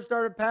 when I first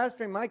started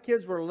pastoring, my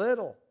kids were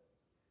little.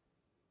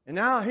 And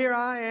now here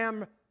I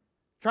am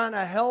trying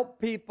to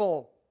help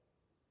people,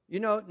 you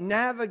know,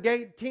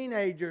 navigate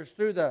teenagers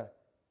through the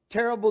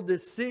terrible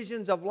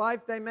decisions of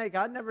life they make.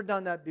 I'd never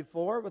done that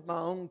before with my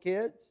own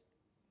kids.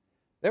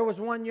 There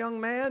was one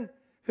young man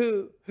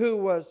who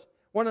was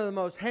one of the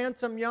most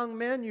handsome young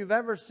men you've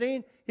ever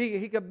seen.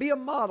 He could be a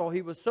model.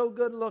 He was so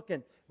good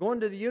looking. Going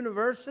to the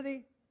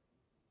university,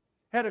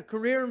 had a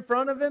career in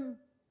front of him,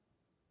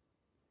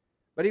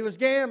 but he was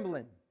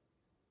gambling.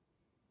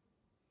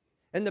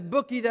 And the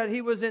bookie that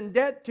he was in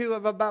debt to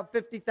of about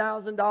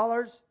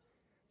 $50,000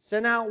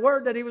 sent out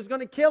word that he was going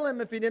to kill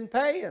him if he didn't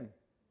pay him.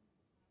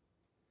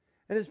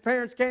 And his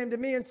parents came to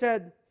me and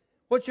said,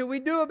 what should we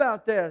do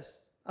about this?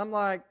 I'm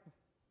like,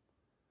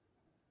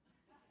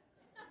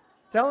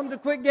 tell him to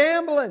quit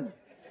gambling.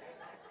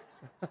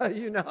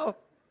 You know.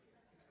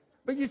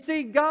 But you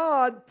see,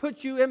 God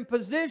puts you in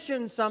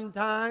position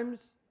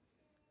sometimes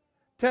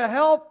to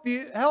help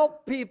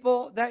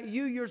people that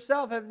you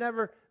yourself have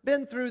never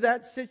been through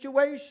that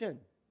situation,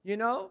 you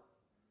know.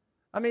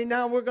 I mean,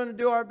 now we're going to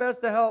do our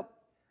best to help,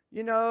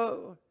 you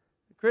know,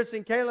 Chris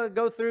and Kayla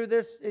go through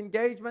this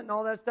engagement and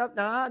all that stuff.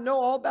 Now, I know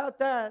all about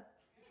that.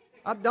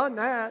 I've done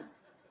that,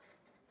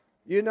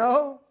 you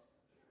know.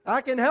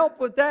 I can help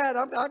with that.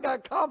 I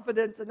got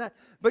confidence in that.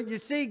 But you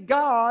see,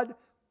 God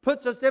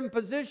puts us in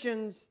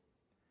positions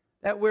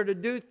that we're to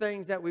do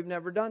things that we've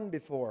never done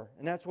before.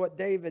 And that's what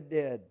David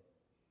did.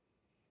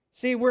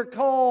 See, we're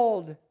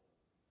called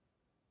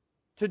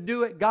to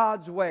do it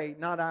God's way,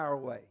 not our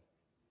way.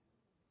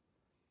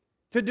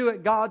 To do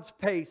it God's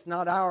pace,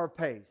 not our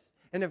pace.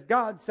 And if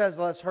God says,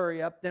 let's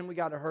hurry up, then we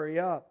got to hurry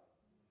up.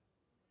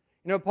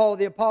 You know, Paul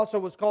the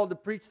Apostle was called to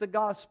preach the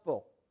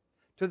gospel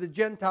to the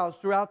Gentiles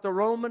throughout the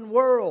Roman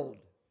world.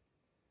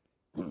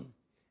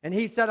 And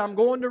he said, I'm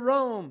going to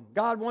Rome.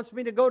 God wants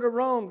me to go to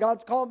Rome.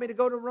 God's called me to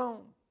go to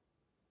Rome.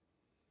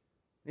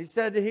 He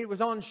said that he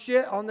was on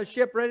the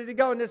ship ready to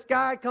go. And this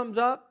guy comes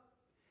up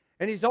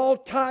and he's all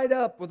tied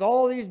up with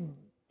all these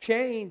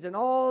chains and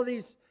all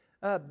these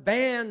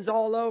bands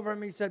all over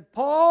him. He said,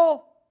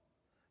 Paul,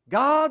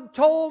 God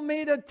told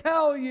me to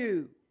tell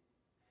you,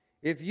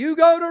 if you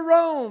go to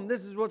Rome,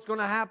 this is what's going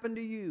to happen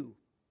to you.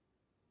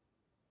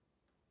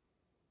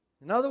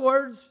 In other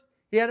words,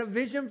 he had a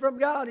vision from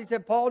God. He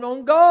said, Paul,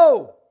 don't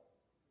go.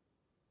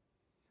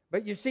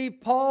 But you see,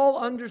 Paul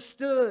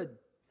understood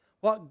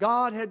what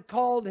God had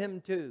called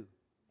him to.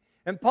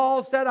 And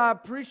Paul said, I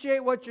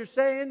appreciate what you're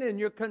saying and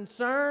your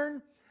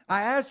concern.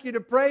 I ask you to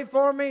pray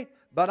for me,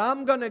 but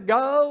I'm going to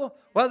go.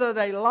 Whether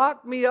they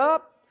lock me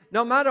up,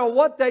 no matter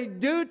what they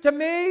do to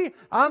me,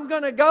 I'm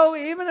going to go.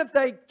 Even if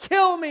they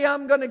kill me,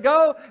 I'm going to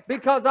go,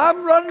 because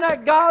I'm running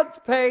at God's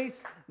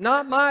pace,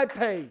 not my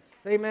pace.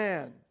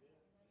 Amen.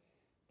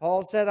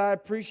 Paul said, I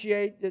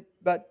appreciate it,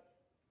 but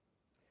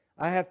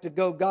I have to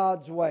go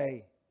God's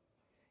way.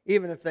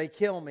 Even if they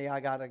kill me, I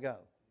got to go.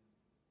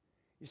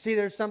 You see,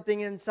 there's something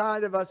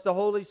inside of us, the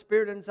Holy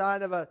Spirit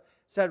inside of us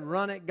said,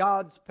 run at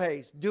God's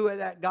pace. Do it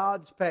at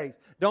God's pace.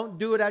 Don't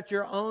do it at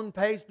your own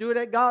pace. Do it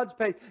at God's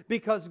pace.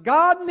 Because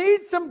God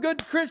needs some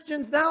good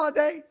Christians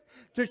nowadays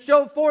to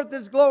show forth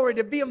His glory,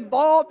 to be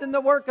involved in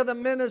the work of the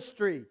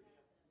ministry.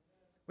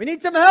 We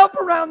need some help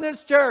around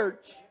this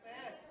church.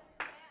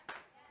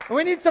 And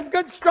we need some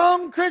good,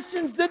 strong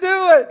Christians to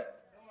do it.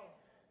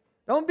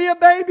 Don't be a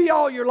baby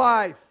all your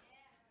life.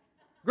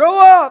 Grow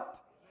up.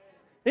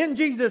 In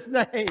Jesus'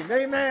 name,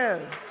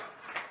 amen.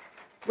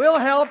 We'll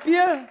help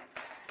you.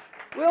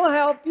 We'll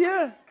help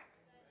you.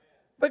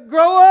 But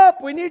grow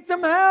up. We need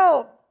some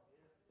help.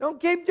 Don't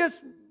keep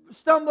just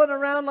stumbling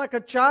around like a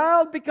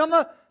child.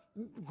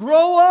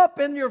 Grow up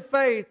in your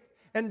faith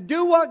and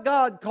do what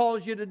God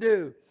calls you to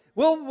do.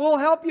 We'll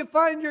help you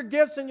find your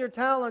gifts and your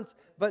talents,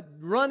 but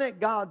run at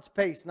God's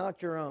pace,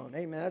 not your own.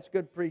 Amen. That's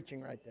good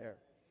preaching right there.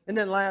 And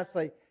then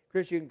lastly,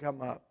 Chris, you can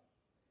come up.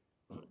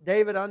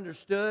 David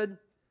understood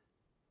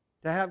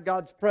To have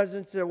God's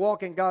presence, to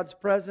walk in God's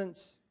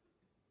presence,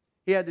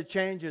 he had to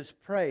change his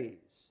praise.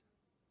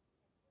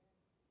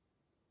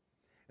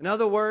 In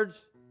other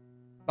words,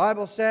 the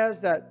Bible says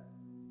that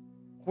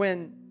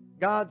when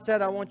God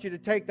said, I want you to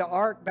take the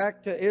ark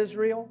back to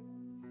Israel,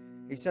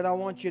 he said, I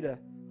want you to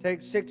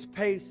take 6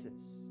 paces.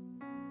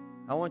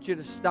 I want you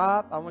to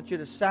stop. I want you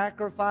to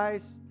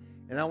sacrifice.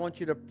 And I want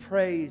you to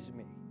praise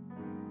me.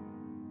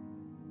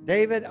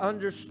 David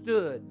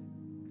understood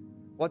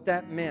what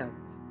that meant.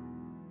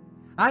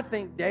 I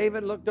think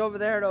David looked over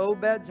there at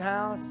Obed's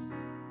house.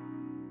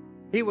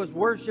 He was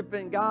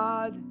worshiping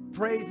God,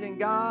 praising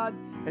God.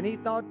 And he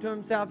thought to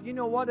himself, you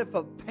know what? If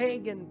a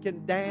pagan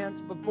can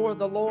dance before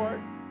the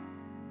Lord,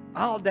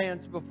 I'll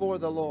dance before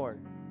the Lord.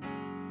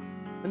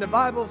 And the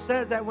Bible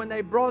says that when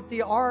they brought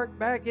the ark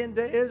back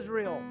into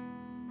Israel,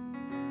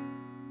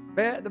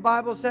 the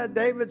Bible said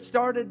David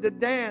started to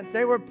dance.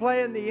 They were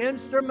playing the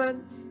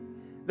instruments.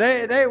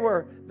 They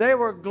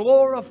were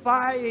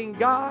glorifying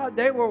God.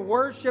 They were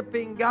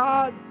worshiping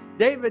God.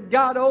 David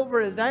got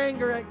over his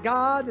anger at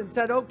God and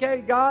said,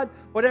 okay, God,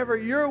 whatever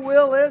your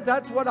will is,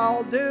 that's what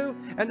I'll do.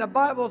 And the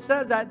Bible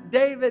says that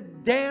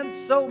David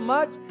danced so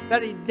much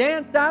that he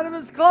danced out of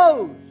his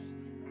clothes.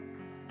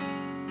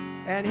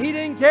 And he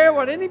didn't care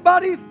what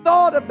anybody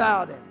thought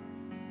about it.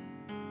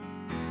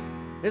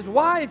 His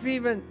wife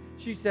even,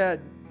 she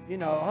said, you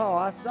know, oh,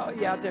 I saw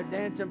you out there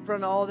dancing in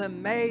front of all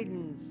them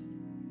maidens.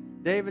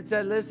 David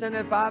said, listen,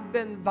 if I've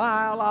been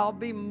vile, I'll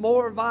be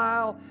more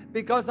vile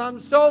because I'm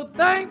so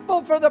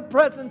thankful for the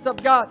presence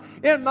of God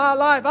in my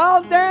life.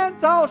 I'll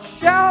dance, I'll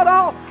shout,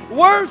 I'll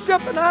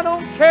worship, and I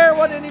don't care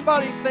what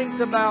anybody thinks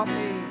about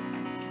me.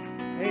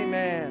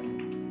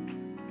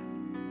 Amen.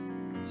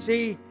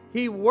 See,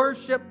 he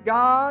worshiped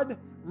God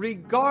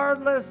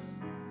regardless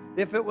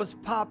if it was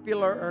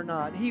popular or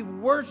not. He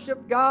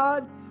worshiped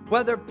God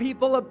whether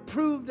people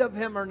approved of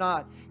him or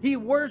not. He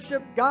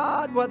worshiped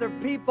God whether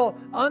people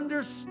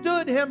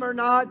understood him or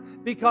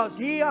not, because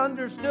he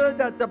understood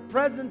that the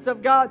presence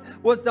of God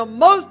was the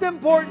most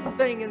important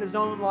thing in his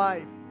own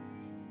life.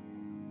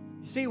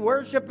 You see,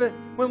 worship,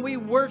 when we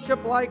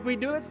worship like we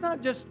do, it's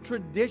not just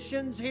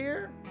traditions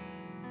here.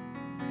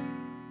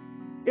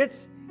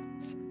 It's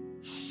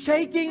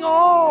shaking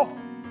off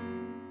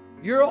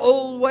your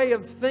old way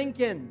of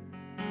thinking.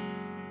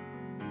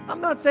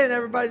 I'm not saying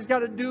everybody's got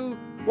to do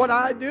what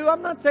I do.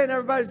 I'm not saying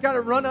everybody's got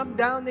to run up and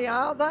down the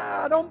aisles.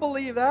 I don't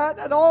believe that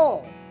at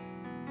all.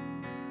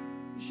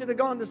 You should have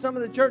gone to some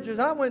of the churches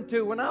I went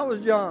to when I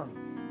was young.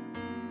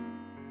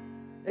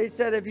 They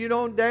said, if you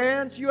don't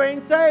dance, you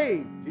ain't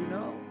saved, you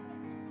know.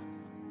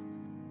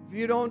 If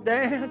you don't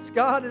dance,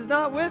 God is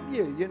not with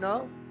you, you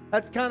know.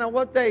 That's kind of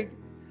what I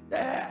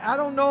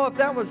don't know if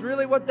that was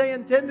really what they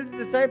intended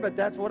to say, but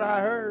that's what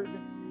I heard.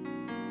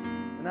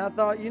 And I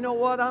thought, you know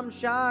what, I'm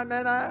shy,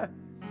 man.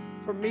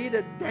 For me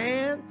to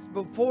dance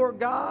before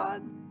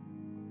God,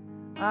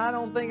 I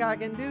don't think I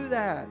can do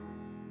that.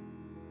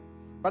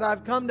 But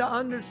I've come to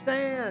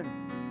understand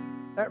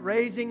that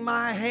raising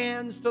my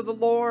hands to the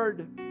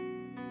Lord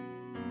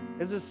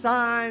is a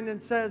sign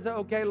and says,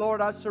 okay,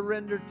 Lord, I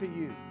surrender to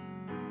you.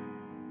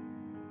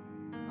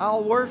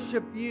 I'll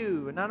worship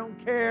you, and I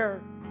don't care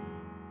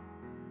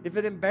if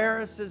it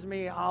embarrasses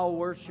me, I'll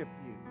worship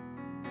you.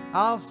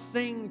 I'll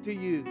sing to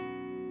you.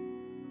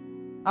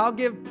 I'll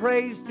give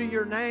praise to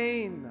your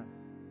name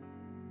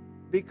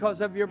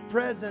because of your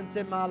presence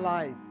in my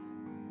life.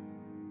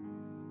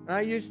 And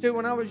I used to,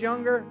 when I was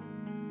younger,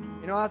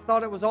 you know, I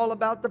thought it was all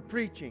about the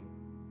preaching.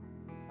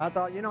 I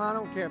thought, you know, I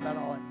don't care about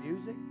all that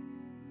music.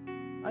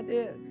 I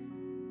did.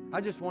 I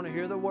just want to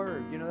hear the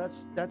word. You know,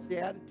 that's the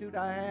attitude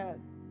I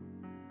had.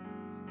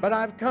 But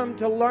I've come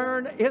to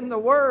learn in the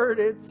word,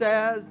 it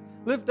says,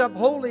 lift up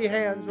holy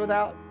hands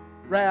without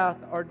wrath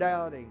or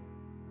doubting.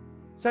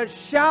 It says,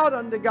 shout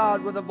unto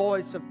God with a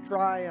voice of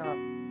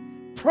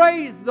triumph.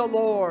 Praise the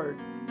Lord.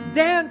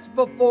 Dance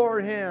before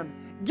him.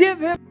 Give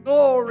him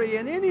glory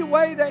in any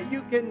way that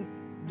you can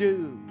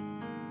do.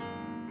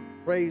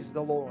 Praise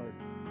the Lord.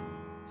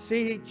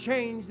 See,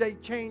 they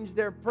changed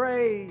their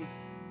praise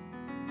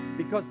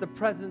because the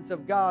presence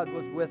of God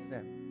was with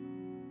them.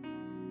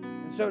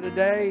 And so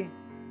today,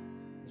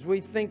 as we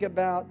think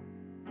about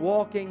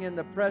walking in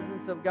the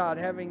presence of God,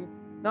 having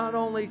not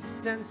only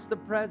sensed the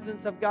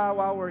presence of God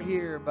while we're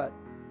here, but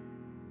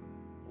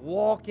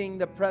walking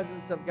the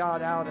presence of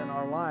God out in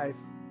our life,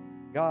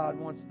 God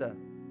wants to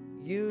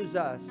use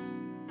us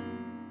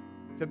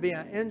to be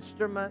an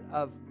instrument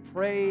of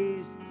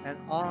praise and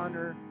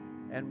honor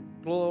and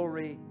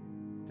glory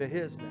to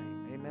his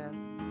name.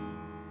 Amen.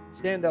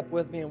 Stand up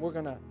with me and we're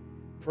going to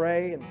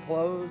pray and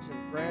close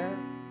in prayer.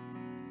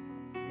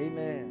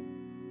 Amen.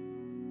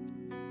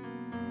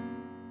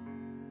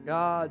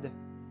 God,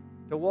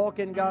 to walk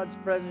in God's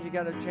presence, you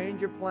got to change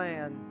your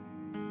plan.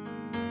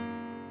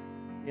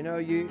 You know,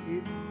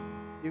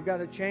 you've got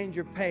to change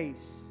your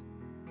pace,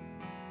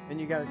 and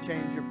you got to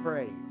change your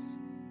praise.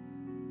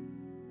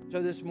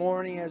 So this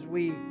morning, as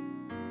we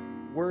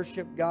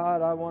worship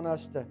God, I want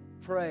us to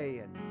pray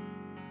and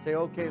say,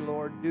 okay,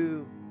 Lord,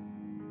 do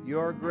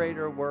your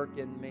greater work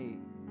in me.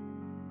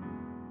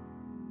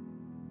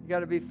 You got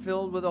to be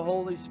filled with the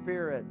Holy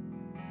Spirit.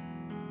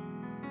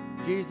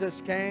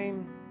 Jesus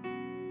came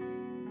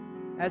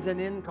as an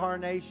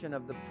incarnation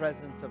of the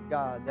presence of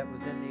God that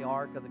was in the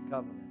Ark of the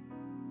Covenant.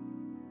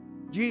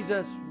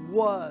 Jesus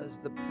was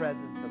the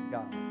presence of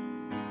God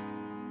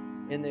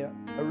in the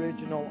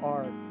original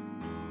Ark.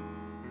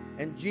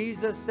 And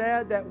Jesus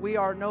said that we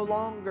are no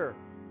longer,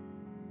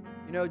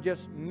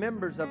 just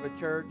members of a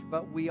church,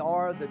 but we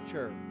are the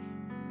church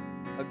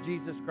of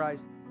Jesus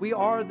Christ. We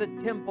are the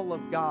temple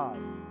of God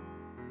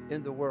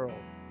in the world.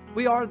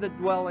 We are the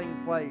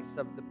dwelling place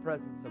of the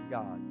presence of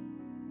God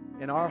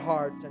in our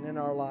hearts and in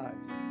our lives.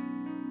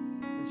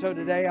 And so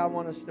today I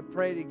want us to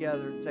pray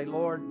together and say,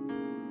 Lord,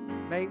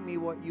 make me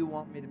what you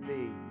want me to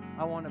be.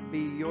 I want to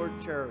be your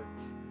church.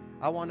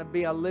 I want to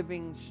be a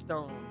living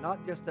stone,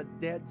 not just a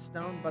dead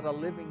stone, but a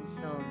living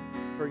stone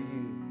for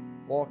you.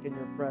 Walk in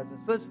your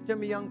presence. Listen to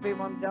me, young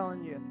people, I'm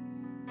telling you.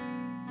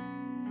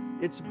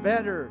 It's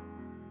better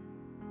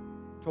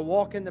to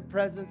walk in the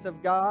presence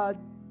of God,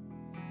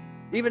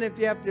 even if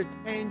you have to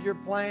change your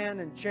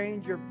plan and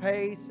change your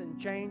pace and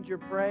change your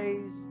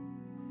praise,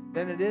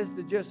 than it is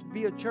to just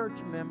be a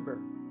church member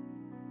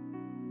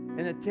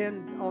and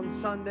attend on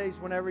Sundays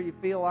whenever you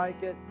feel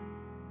like it.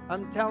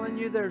 I'm telling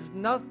you, there's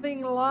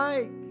nothing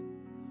like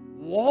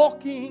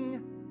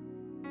walking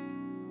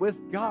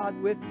with God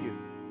with you.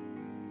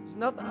 There's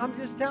nothing. I'm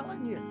just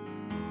telling you.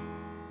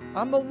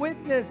 I'm a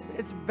witness.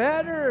 It's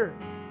better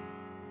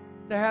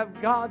to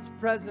have God's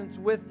presence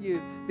with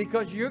you,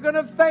 because you're going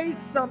to face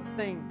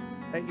something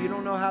that you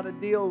don't know how to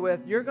deal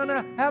with. You're going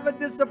to have a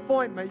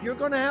disappointment. You're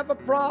going to have a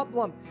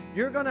problem.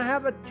 You're going to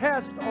have a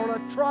test or a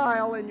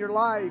trial in your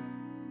life.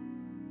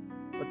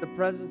 But the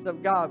presence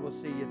of God will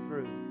see you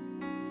through.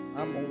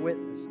 I'm a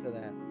witness to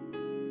that.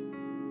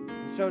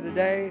 And so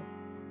today,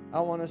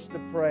 I want us to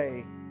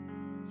pray.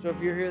 So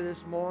if you're here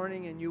this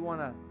morning and you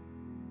want a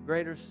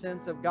greater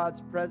sense of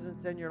God's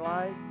presence in your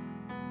life,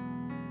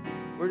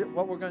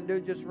 what we're going to do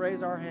is just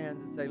raise our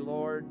hands and say,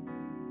 Lord,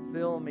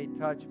 fill me,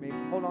 touch me.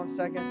 Hold on a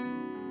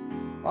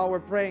second. While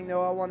we're praying,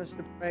 though, I want us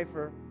to pray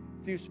for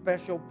a few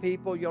special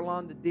people.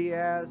 Yolanda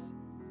Diaz,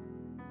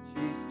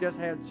 she's just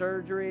had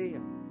surgery.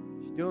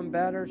 She's doing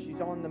better.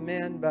 She's on the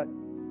mend, but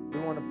we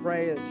want to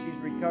pray that she's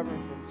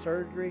recovering from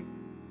surgery.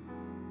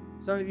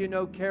 Some of you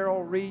know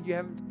Carol Reed. You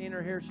haven't seen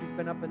her here. She's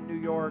been up in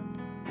New York.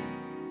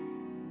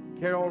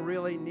 Carol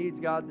really needs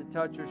God to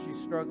touch her.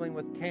 She's struggling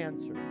with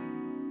cancer.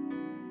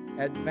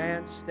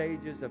 Advanced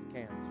stages of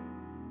cancer.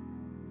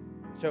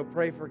 So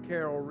pray for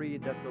Carol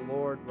Reed that the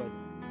Lord would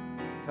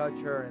touch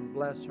her and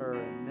bless her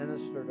and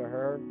minister to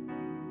her.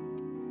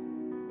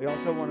 We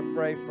also want to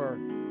pray for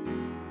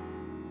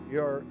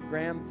your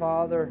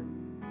grandfather.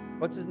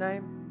 What's his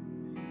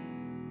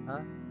name?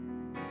 Huh?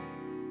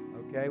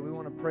 Okay, we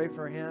want to pray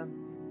for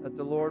him, that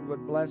the Lord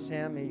would bless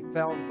him. He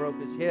fell and broke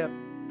his hip.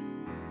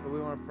 So we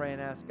want to pray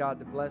and ask God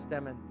to bless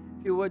them. And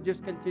if you would,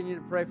 just continue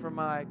to pray for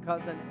my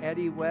cousin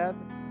Eddie Webb.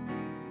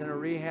 He's in a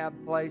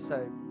rehab place,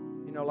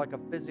 like a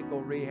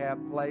physical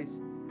rehab place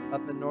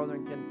up in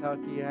northern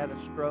Kentucky. He had a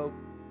stroke.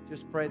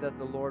 Just pray that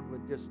the Lord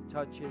would just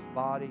touch his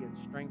body and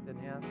strengthen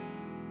him.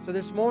 So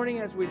this morning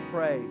as we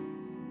pray,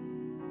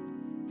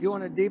 if you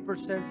want a deeper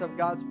sense of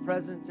God's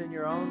presence in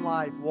your own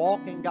life,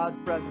 walk in God's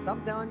presence.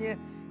 I'm telling you,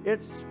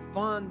 it's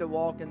fun to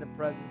walk in the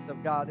presence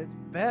of God. It's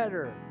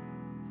better.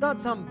 It's not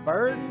some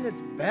burden.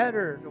 It's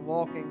better to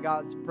walk in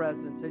God's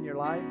presence in your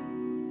life.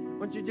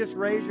 Why don't you just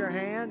raise your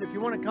hand? If you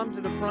want to come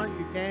to the front,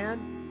 you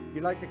can. If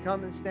you'd like to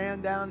come and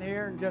stand down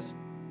here and just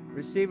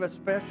receive a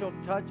special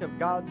touch of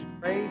God's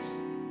grace,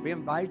 we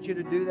invite you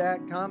to do that.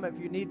 Come. If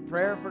you need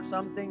prayer for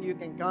something, you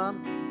can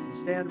come and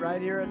stand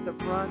right here at the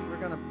front. We're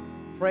going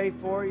to pray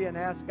for you and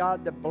ask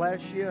God to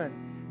bless you and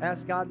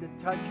ask God to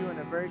touch you in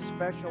a very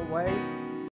special way.